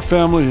 our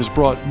family has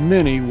brought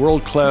many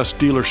world-class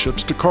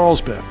dealerships to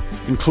Carlsbad,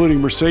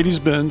 including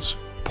Mercedes-Benz,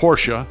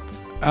 Porsche,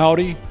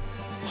 Audi,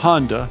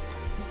 Honda,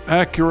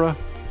 Acura,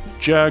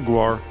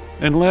 Jaguar,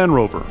 and Land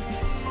Rover.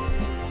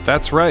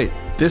 That's right.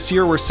 This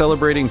year we're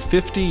celebrating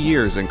 50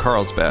 years in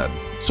Carlsbad.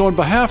 So on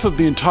behalf of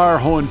the entire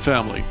Hohen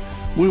family,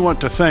 we want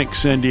to thank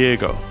San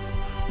Diego.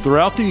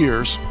 Throughout the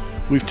years,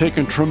 we've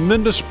taken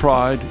tremendous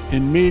pride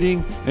in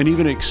meeting and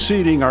even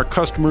exceeding our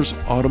customers'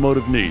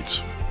 automotive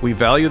needs. We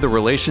value the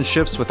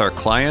relationships with our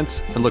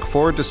clients and look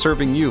forward to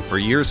serving you for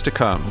years to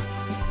come.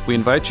 We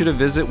invite you to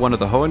visit one of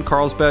the Hohen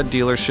Carlsbad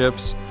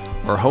dealerships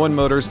or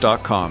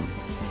hohenmotors.com.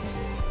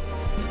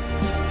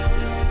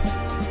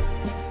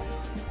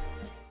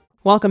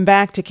 Welcome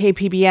back to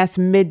KPBS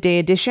Midday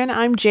Edition.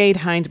 I'm Jade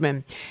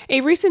Hindman.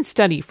 A recent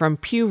study from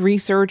Pew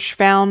Research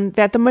found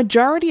that the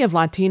majority of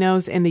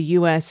Latinos in the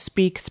U.S.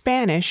 speak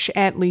Spanish,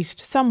 at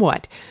least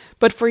somewhat.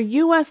 But for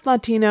U.S.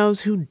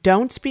 Latinos who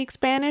don't speak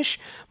Spanish,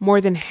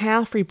 more than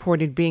half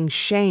reported being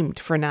shamed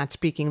for not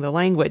speaking the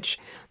language.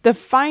 The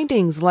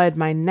findings led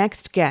my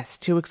next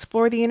guest to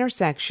explore the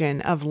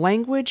intersection of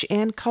language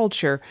and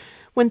culture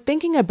when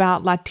thinking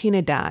about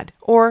Latinidad,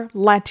 or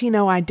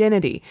Latino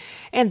identity,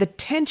 and the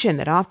tension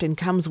that often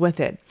comes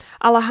with it.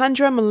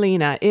 Alejandra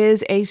Molina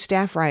is a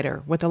staff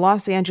writer with the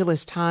Los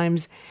Angeles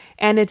Times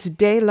and its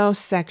De Los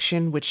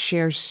section, which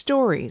shares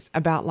stories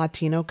about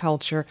Latino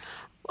culture.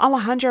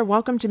 Alejandra,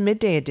 welcome to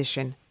Midday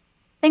Edition.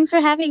 Thanks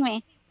for having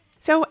me.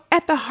 So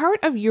at the heart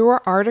of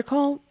your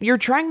article, you're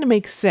trying to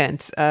make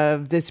sense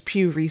of this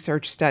Pew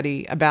Research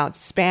study about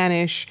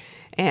Spanish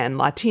and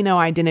Latino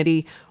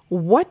identity.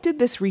 What did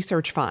this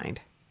research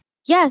find?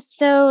 Yes,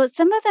 so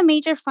some of the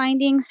major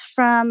findings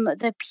from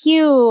the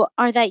Pew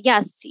are that,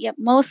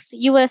 most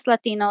U.S.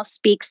 Latinos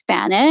speak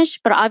Spanish,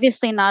 but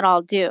obviously not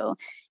all do.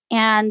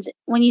 And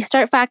when you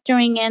start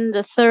factoring in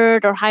the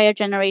third or higher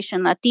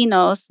generation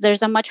Latinos,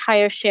 there's a much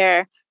higher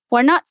share who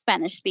are not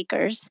Spanish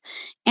speakers.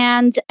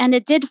 And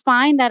it did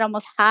find that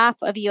almost half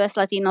of U.S.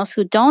 Latinos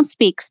who don't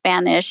speak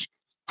Spanish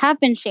have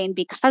been shamed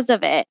because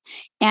of it.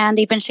 And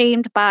they've been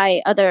shamed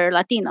by other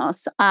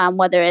Latinos,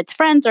 whether it's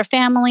friends or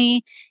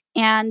family.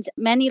 And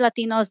many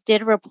Latinos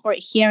did report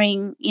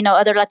hearing,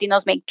 other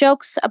Latinos make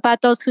jokes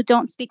about those who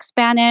don't speak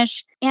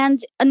Spanish. And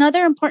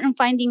another important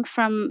finding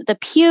from the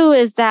Pew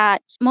is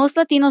that most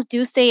Latinos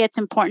do say it's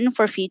important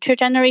for future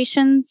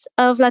generations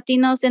of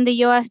Latinos in the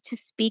U.S. to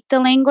speak the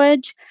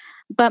language.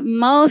 But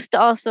most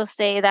also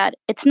say that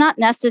it's not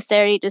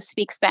necessary to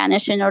speak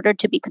Spanish in order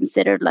to be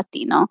considered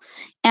Latino.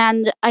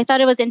 And I thought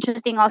it was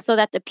interesting also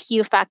that the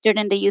Pew factored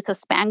in the use of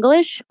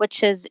Spanglish,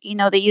 which is,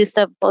 the use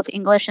of both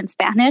English and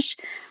Spanish,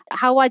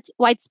 how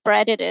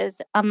widespread it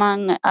is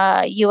among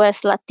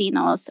U.S.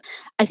 Latinos.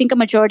 I think a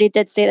majority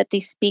did say that they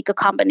speak a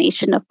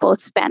combination of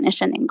both Spanish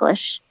and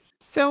English.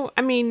 So,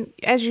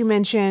 as you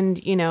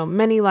mentioned,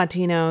 many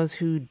Latinos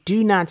who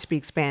do not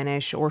speak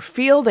Spanish or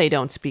feel they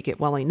don't speak it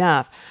well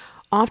enough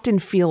often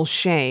feel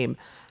shame.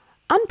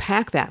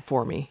 Unpack that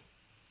for me.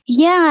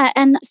 Yeah.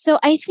 And so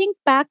I think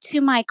back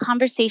to my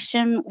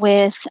conversation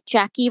with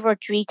Jackie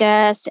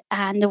Rodriguez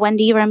and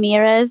Wendy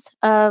Ramirez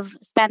of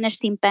Spanish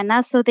Sin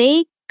Pena. So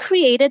they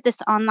created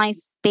this online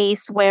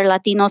space where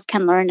Latinos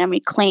can learn and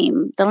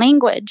reclaim the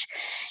language.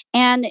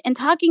 And in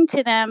talking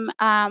to them,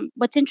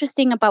 what's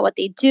interesting about what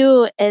they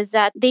do is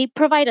that they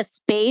provide a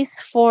space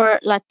for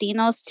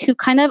Latinos to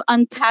kind of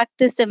unpack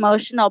this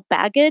emotional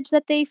baggage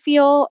that they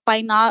feel by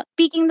not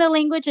speaking the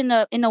language in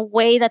a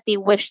way that they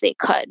wish they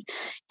could.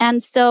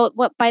 And so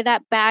by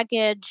that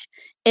baggage,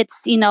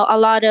 it's, a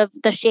lot of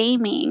the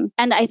shaming.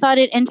 And I thought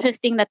it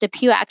interesting that the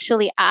Pew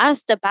actually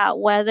asked about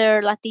whether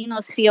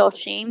Latinos feel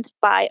shamed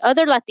by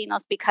other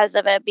Latinos because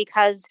of it,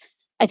 because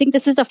I think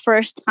this is the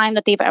first time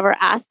that they've ever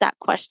asked that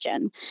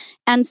question.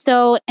 And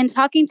so in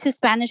talking to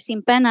Spanish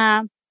Sin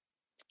Pena,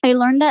 I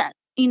learned that,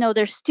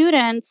 their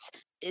students,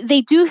 they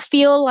do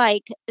feel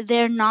like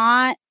they're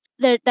not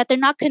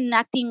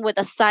connecting with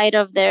a side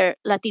of their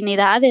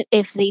Latinidad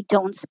if they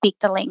don't speak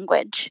the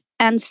language.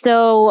 And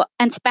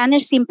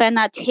Spanish Sin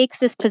Pena takes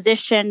this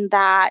position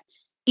that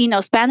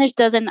Spanish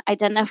doesn't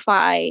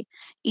identify,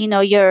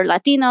 your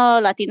Latino,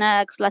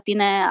 Latinx,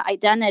 Latina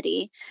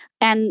identity.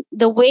 And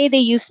the way they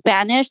use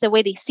Spanish, the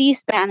way they see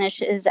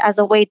Spanish is as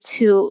a way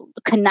to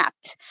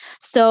connect.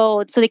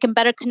 So they can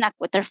better connect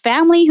with their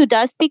family who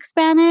does speak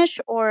Spanish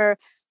or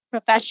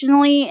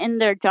professionally in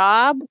their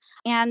job.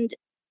 And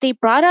they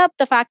brought up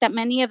the fact that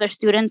many of their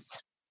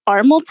students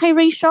are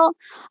multiracial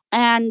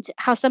and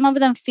how some of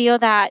them feel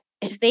that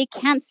if they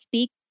can't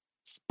speak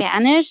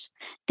Spanish,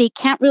 they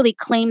can't really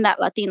claim that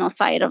Latino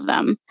side of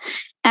them.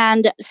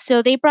 And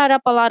so they brought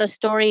up a lot of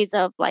stories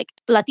of like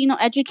Latino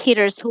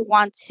educators who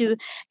want to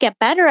get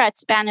better at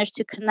Spanish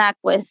to connect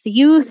with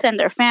youth and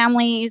their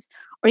families,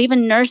 or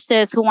even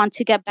nurses who want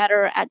to get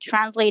better at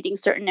translating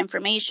certain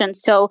information.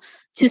 So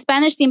to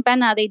Spanish Sin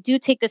Pena, they do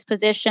take this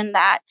position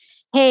that,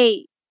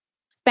 hey,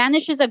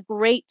 Spanish is a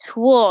great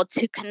tool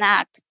to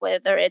connect,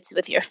 whether it's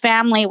with your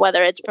family,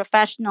 whether it's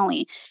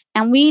professionally.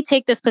 And we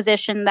take this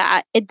position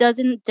that it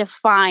doesn't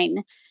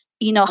define,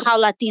 how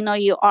Latino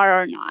you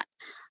are or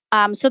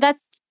not. So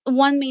that's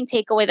one main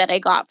takeaway that I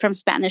got from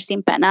Spanish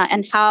Sin Pena,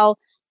 and how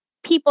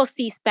people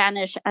see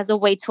Spanish as a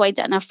way to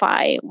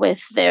identify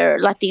with their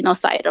Latino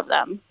side of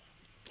them.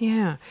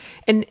 Yeah.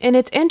 And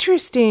it's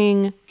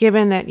interesting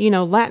given that,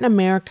 Latin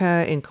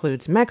America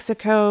includes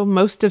Mexico,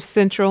 most of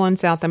Central and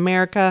South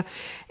America,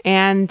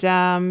 and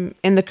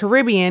in the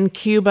Caribbean,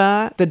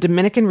 Cuba, the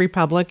Dominican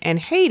Republic, and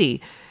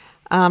Haiti.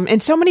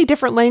 And so many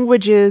different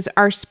languages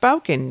are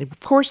spoken. Of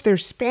course,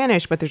 there's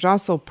Spanish, but there's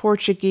also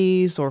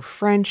Portuguese or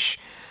French.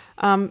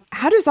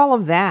 How does all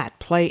of that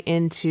play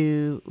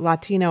into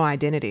Latino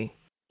identity?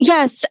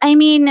 Yes. I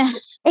mean,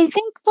 I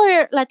think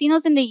for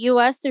Latinos in the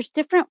U.S., there's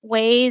different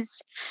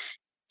ways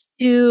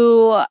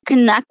to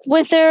connect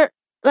with their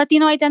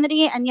Latino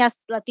identity. And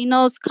yes,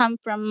 Latinos come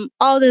from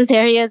all those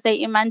areas that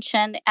you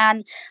mentioned.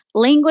 And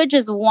language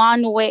is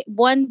one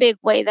big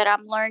way that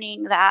I'm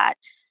learning that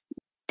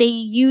they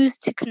use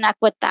to connect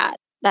with that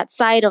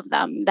side of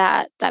them,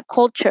 that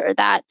culture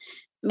that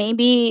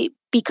maybe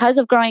because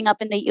of growing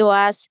up in the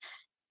US,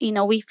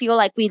 we feel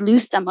like we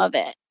lose some of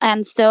it.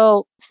 And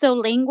so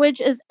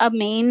language is a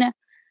main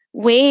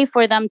way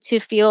for them to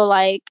feel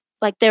like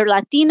they're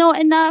Latino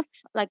enough,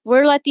 like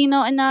we're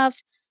Latino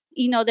enough.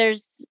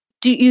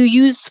 Do you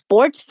use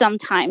sports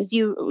sometimes?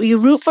 You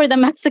root for the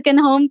Mexican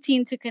home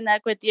team to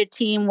connect with your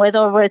team,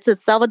 or it's a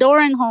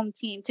Salvadoran home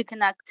team to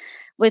connect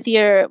with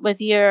your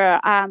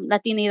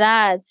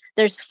Latinidad.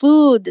 There's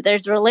food,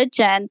 there's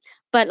religion,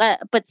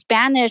 but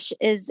Spanish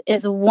is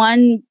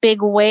one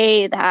big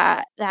way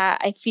that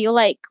I feel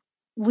like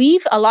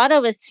a lot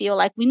of us feel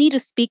like we need to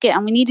speak it,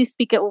 and we need to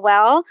speak it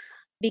well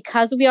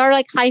because we are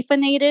like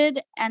hyphenated,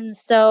 and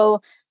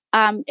so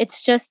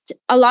it's just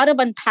a lot of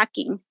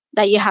unpacking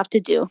that you have to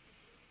do.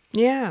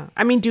 Yeah.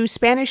 I mean, do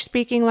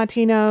Spanish-speaking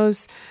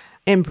Latinos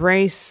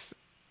embrace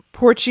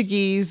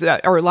Portuguese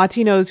or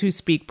Latinos who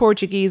speak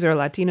Portuguese or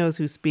Latinos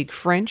who speak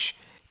French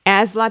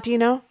as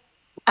Latino?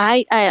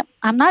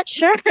 I'm not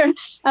sure.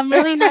 I'm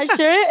really not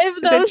sure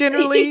if those,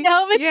 generally,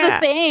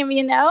 it's the same,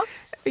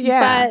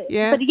 Yeah.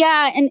 But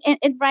yeah,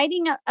 and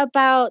writing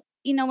about,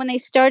 when I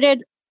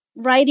started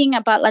writing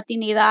about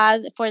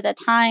Latinidad for the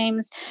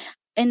Times,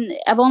 and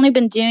I've only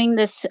been doing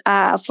this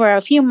for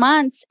a few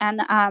months,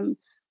 and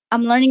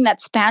I'm learning that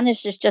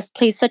Spanish just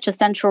plays such a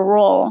central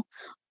role,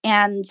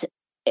 and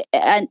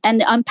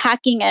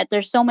unpacking it.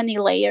 There's so many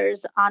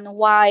layers on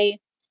why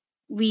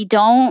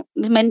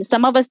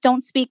some of us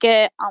don't speak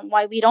it, on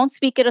why we don't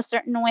speak it a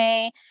certain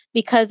way,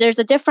 because there's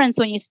a difference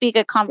when you speak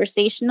it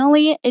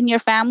conversationally in your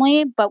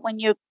family, but when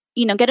you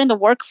get in the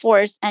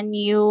workforce and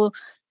you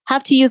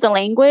have to use a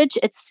language,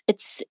 it's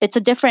a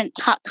different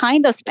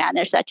kind of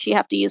Spanish that you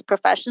have to use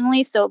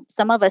professionally. So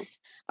some of us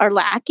are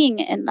lacking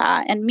in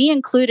that, and me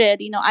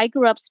included. I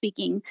grew up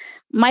speaking,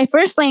 my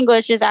first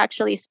language is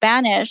actually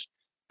Spanish,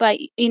 but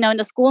in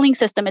the schooling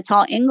system it's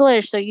all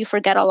English, so you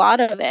forget a lot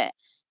of it.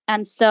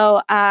 And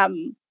so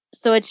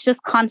it's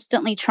just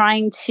constantly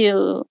trying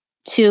to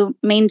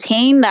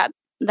maintain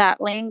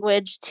that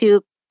language,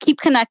 to keep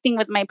connecting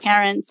with my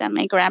parents and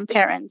my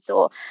grandparents,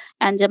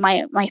 and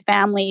my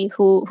family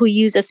who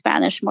uses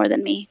Spanish more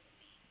than me.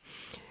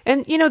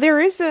 And, there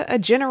is a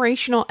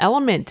generational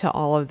element to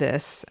all of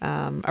this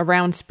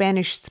around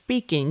Spanish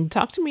speaking.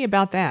 Talk to me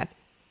about that.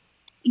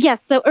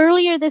 Yes. So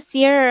earlier this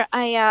year,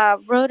 I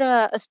wrote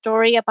a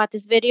story about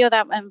this video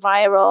that went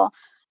viral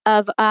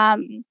of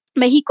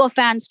Mexico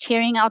fans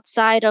cheering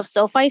outside of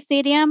SoFi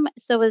Stadium.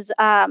 So it was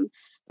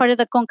part of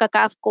the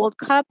CONCACAF Gold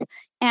Cup,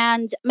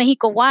 and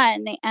Mexico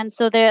won. And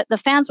so the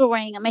fans were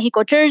wearing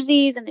Mexico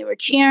jerseys and they were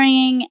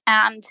cheering.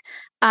 And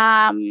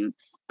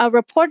a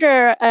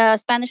reporter, a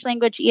Spanish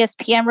language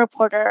ESPN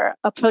reporter,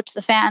 approached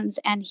the fans,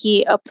 and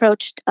he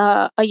approached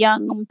a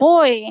young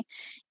boy,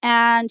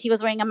 and he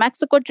was wearing a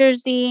Mexico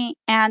jersey,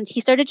 and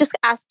he started just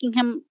asking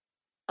him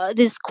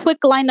this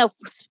quick line of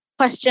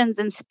questions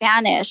in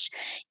Spanish.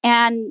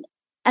 And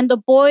the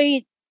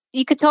boy,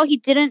 you could tell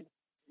he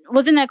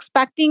wasn't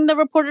expecting the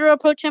reporter to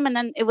approach him. And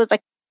then it was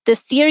like this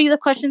series of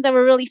questions that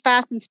were really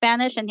fast in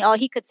Spanish, and all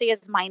he could say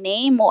is my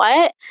name,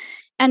 what?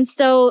 And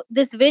so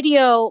this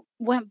video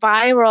went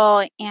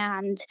viral,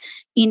 and,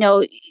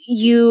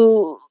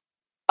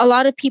 a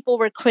lot of people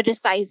were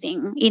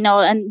criticizing,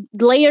 and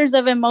layers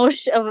of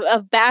emotion,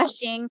 of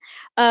bashing,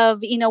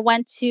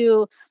 went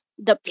to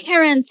the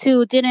parents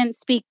who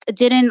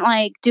didn't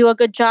like do a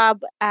good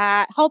job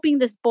at helping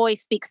this boy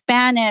speak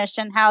Spanish,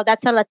 and how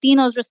that's a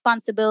Latino's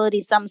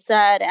responsibility, some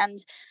said,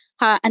 and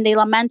they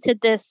lamented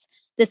this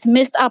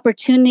missed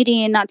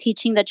opportunity in not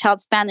teaching the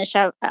child Spanish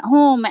at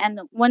home.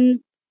 And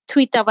one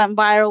tweet that went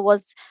viral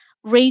was,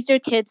 raise your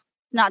kids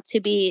not to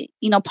be,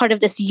 part of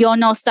this yo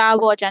no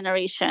sabo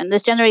generation,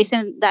 this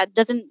generation that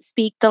doesn't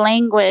speak the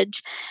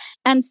language.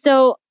 And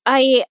so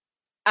I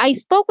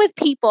spoke with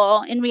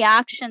people in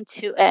reaction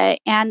to it.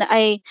 And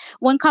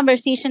one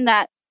conversation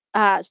that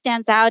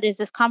stands out is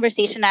this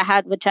conversation I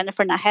had with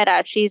Jennifer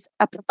Najera. She's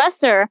a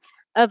professor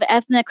of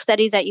ethnic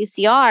studies at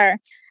UCR,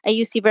 at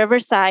UC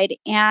Riverside.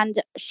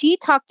 And she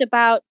talked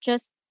about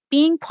just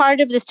being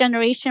part of this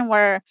generation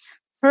where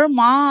her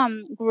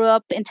mom grew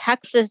up in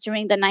Texas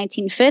during the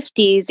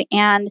 1950s,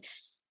 and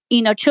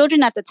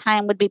children at the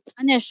time would be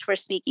punished for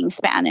speaking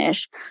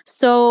Spanish.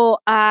 So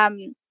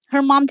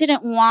her mom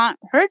didn't want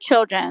her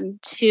children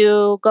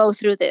to go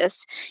through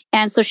this,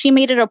 and so she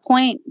made it a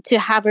point to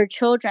have her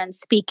children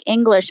speak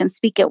English and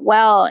speak it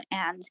well.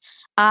 And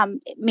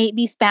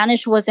maybe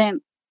Spanish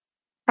wasn't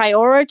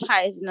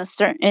prioritized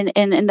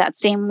in that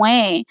same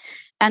way.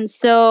 And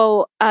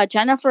so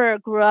Jennifer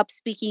grew up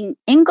speaking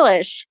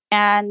English,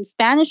 and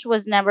Spanish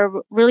was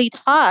never really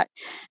taught.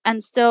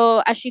 And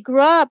so as she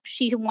grew up,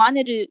 she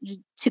wanted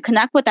to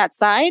connect with that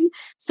side.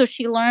 So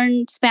she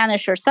learned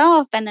Spanish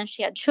herself, and then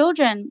she had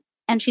children.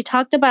 And she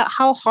talked about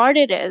how hard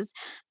it is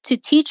to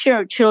teach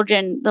your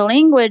children the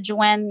language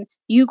when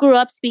you grew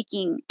up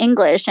speaking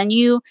English, and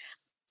you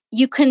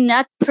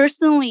connect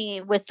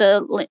personally with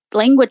the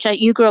language that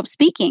you grew up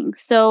speaking.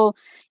 So,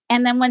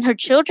 and then when her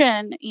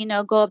children,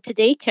 go up to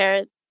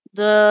daycare,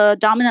 the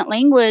dominant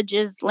language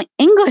is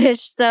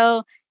English.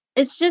 So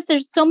it's just,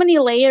 there's so many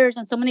layers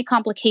and so many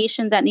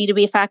complications that need to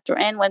be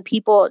factored in when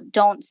people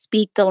don't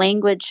speak the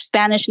language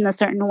Spanish in a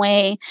certain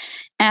way.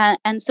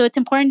 And so it's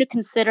important to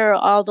consider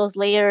all those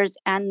layers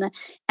and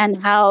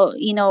how,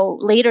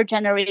 later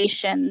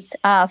generations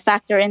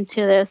factor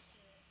into this.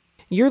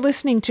 You're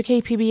listening to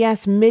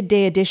KPBS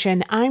Midday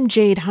Edition. I'm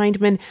Jade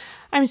Hindman.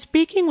 I'm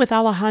speaking with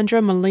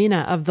Alejandra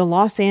Molina of the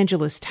Los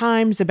Angeles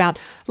Times about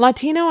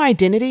Latino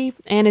identity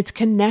and its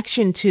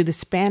connection to the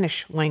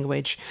Spanish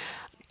language.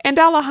 And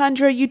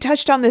Alejandra, you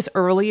touched on this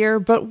earlier,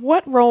 but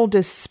what role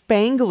does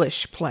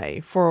Spanglish play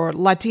for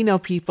Latino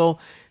people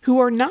who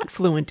are not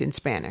fluent in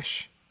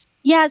Spanish?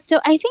 Yeah,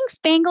 so I think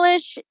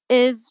Spanglish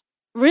is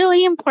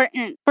really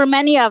important for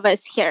many of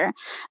us here,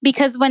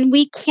 because when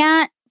we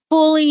can't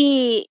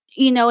fully,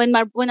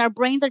 when our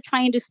brains are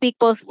trying to speak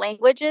both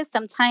languages,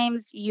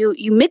 sometimes you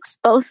mix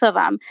both of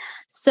them.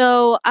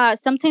 So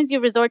sometimes you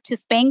resort to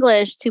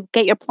Spanglish to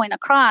get your point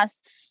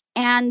across.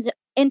 And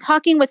in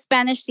talking with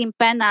Spanish Sin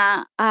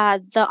Pena,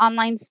 the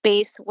online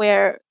space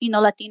where,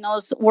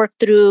 Latinos work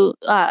through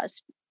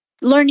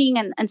learning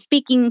and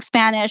speaking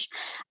Spanish,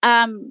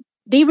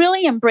 they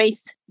really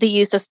embrace the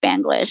use of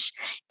Spanglish.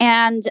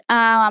 And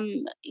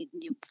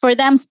for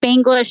them,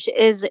 Spanglish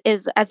is,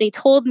 as they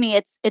told me,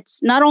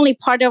 it's not only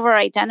part of our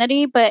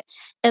identity, but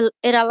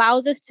it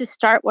allows us to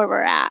start where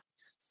we're at.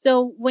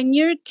 So when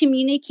you're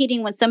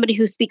communicating with somebody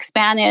who speaks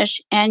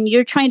Spanish and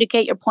you're trying to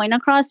get your point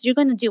across, you're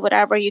going to do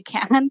whatever you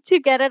can to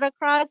get it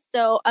across.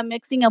 So a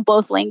mixing of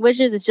both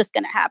languages is just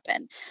going to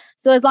happen.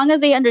 So as long as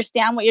they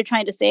understand what you're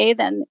trying to say,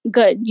 then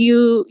good.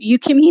 You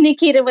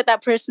communicated with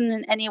that person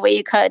in any way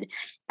you could.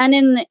 And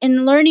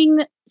in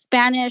learning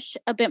Spanish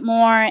a bit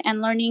more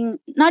and learning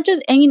not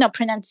just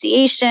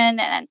pronunciation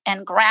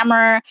and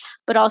grammar,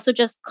 but also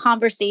just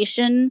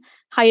conversation,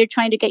 how you're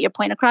trying to get your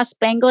point across,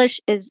 Spanglish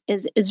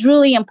is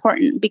really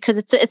important because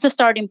it's a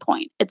starting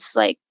point. It's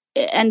like,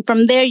 and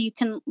from there you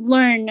can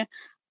learn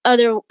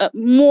other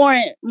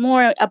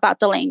more about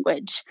the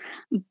language.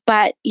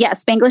 But yeah,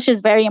 Spanglish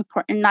is very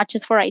important, not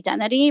just for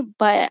identity,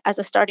 but as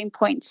a starting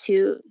point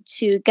to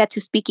get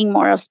to speaking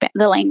more of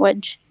the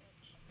language.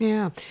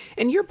 Yeah.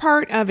 And you're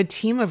part of a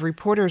team of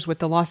reporters with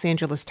the Los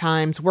Angeles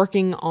Times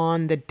working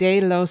on the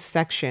De Los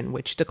section,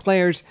 which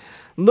declares,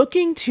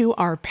 looking to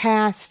our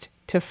past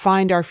to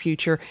find our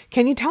future.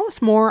 Can you tell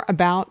us more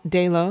about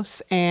De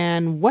Los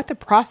and what the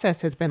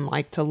process has been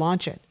like to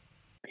launch it?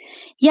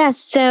 Yes,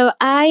 so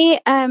I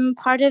am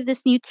part of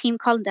this new team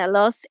called De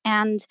Los,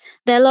 and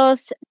De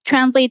Los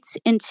translates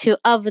into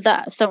of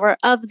the. So we're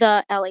of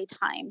the LA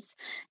Times.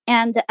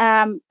 And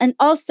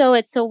also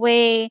it's a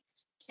way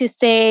to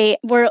say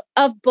we're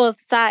of both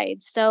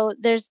sides. So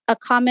there's a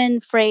common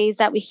phrase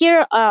that we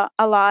hear a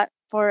lot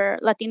for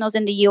Latinos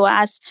in the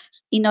U.S.,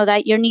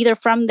 that you're neither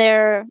from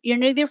there, you're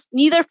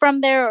neither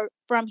from there or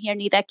from here,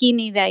 ni de aquí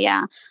ni de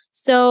allá.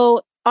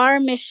 So our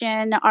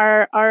mission,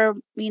 our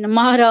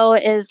motto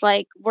is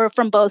like, we're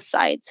from both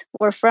sides.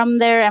 We're from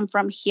there and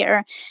from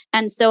here.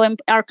 And so in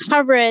our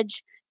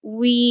coverage,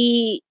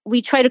 we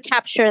try to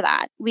capture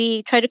that.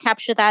 We try to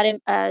capture that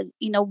in,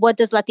 what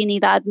does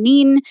Latinidad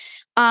mean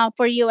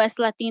for U.S.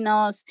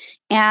 Latinos,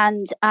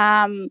 and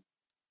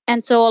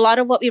so a lot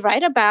of what we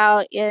write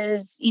about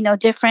is,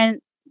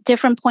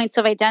 different points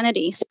of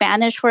identity.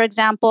 Spanish, for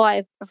example,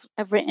 I've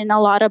written a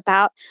lot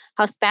about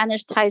how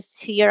Spanish ties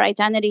to your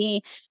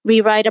identity.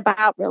 We write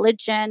about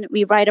religion.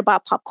 We write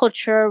about pop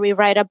culture. We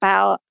write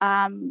about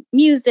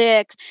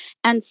music.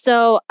 And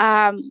so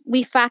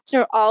we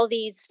factor all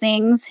these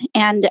things,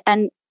 and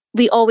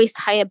we always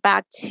tie it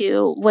back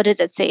to what does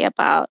it say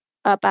about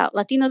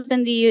Latinos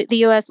in the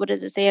U.S.? What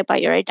does it say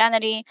about your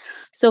identity?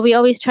 So we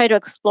always try to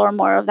explore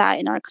more of that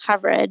in our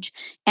coverage.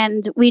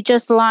 And we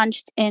just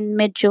launched in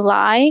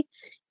mid-July.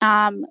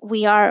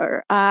 We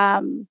are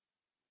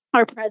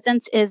our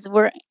presence is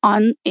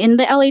in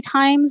the LA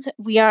Times.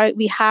 We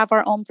have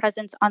our own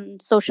presence on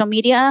social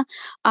media,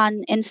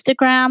 on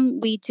Instagram.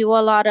 We do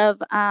a lot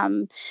of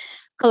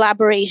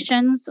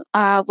collaborations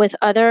with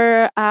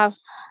other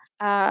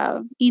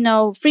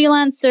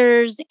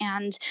freelancers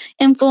and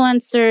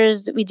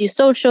influencers. We do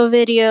social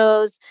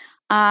videos.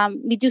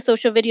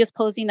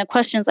 Posing the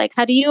questions like,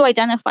 how do you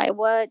identify?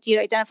 What do you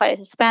identify as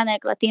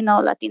Hispanic, Latino,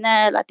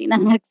 Latina,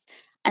 Latinx,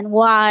 and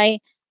why?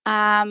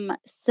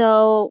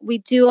 So we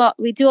do a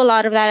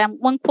lot of that. And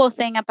one cool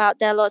thing about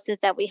Delos is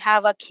that we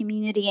have a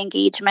community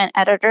engagement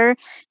editor,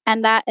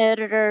 and that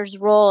editor's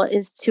role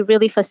is to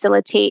really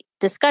facilitate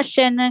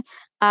discussion,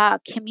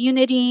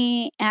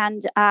 community,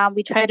 and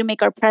we try to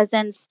make our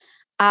presence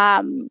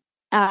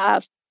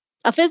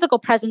a physical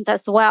presence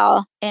as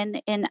well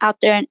in out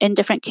there in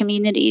different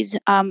communities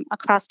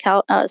across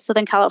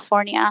Southern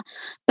California.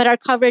 But our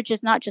coverage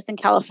is not just in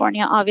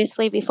California.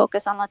 Obviously, we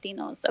focus on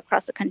Latinos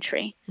across the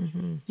country.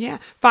 Mm-hmm. Yeah.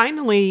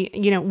 Finally,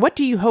 what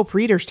do you hope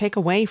readers take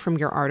away from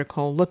your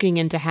article looking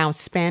into how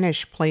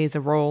Spanish plays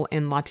a role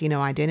in Latino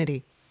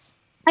identity?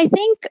 I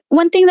think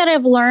one thing that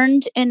I've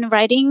learned in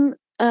writing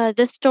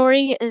this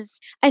story is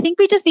I think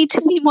we just need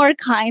to be more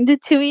kind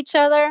to each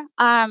other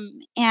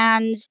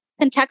and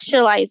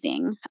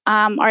contextualizing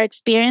our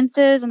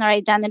experiences and our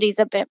identities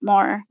a bit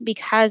more,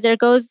 because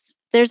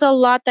there's a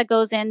lot that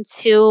goes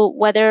into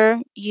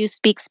whether you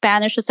speak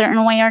Spanish a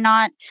certain way or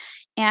not.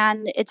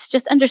 And it's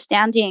just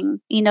understanding,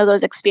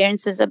 those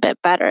experiences a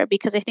bit better,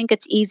 because I think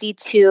it's easy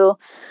to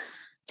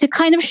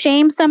kind of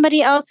shame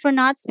somebody else for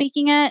not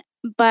speaking it,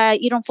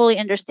 but you don't fully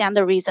understand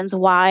the reasons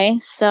why.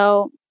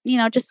 So,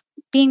 just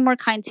being more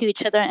kind to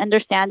each other and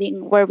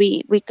understanding where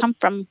we come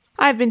from.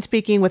 I've been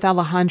speaking with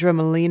Alejandra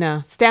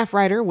Molina, staff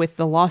writer with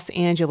the Los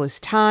Angeles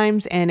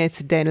Times and its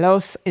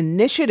Delos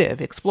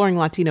initiative, exploring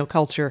Latino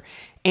culture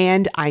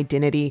and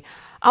identity.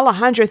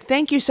 Alejandra,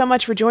 thank you so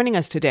much for joining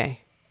us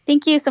today.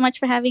 Thank you so much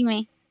for having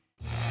me.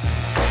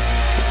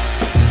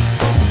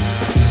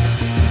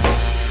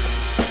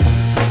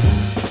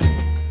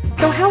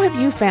 So how have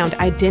you found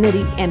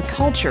identity and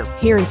culture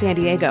here in San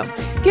Diego?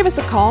 Give us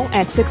a call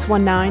at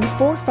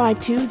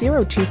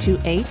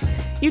 619-452-0228.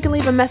 You can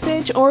leave a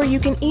message or you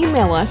can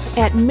email us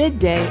at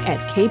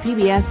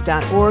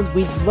midday@kpbs.org.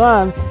 We'd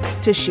love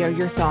to share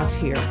your thoughts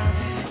here.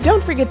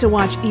 Don't forget to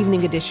watch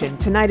Evening Edition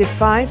tonight at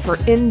 5 for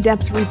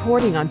in-depth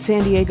reporting on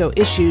San Diego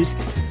issues.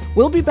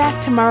 We'll be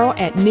back tomorrow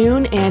at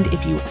noon, and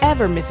if you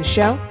ever miss a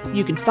show,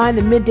 you can find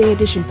the Midday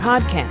Edition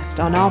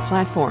podcast on all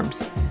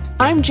platforms.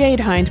 I'm Jade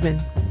Hindman.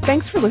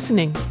 Thanks for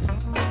listening.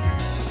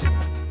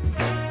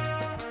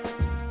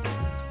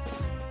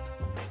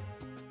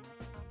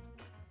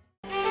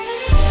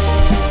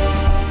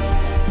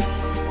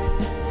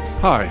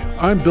 Hi,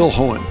 I'm Bill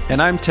Hohen. And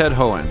I'm Ted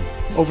Hohen.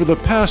 Over the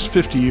past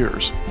 50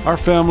 years, our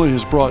family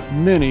has brought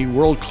many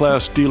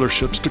world-class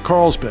dealerships to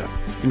Carlsbad,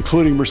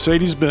 including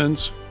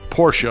Mercedes-Benz,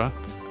 Porsche,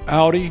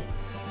 Audi,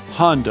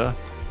 Honda,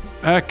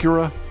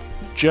 Acura,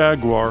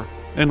 Jaguar,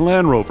 and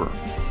Land Rover.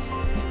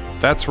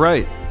 That's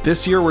right.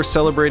 This year we're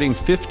celebrating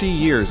 50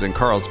 years in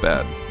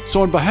Carlsbad.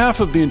 So on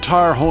behalf of the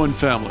entire Hohen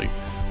family,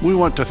 we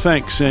want to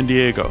thank San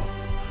Diego.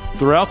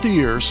 Throughout the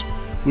years,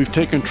 we've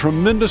taken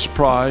tremendous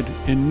pride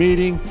in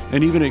meeting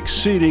and even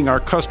exceeding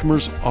our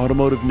customers'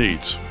 automotive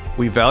needs.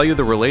 We value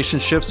the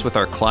relationships with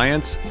our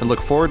clients and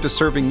look forward to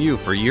serving you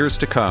for years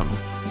to come.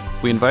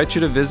 We invite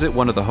you to visit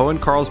one of the Hohen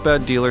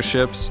Carlsbad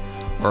dealerships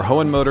or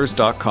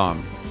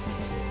hohenmotors.com.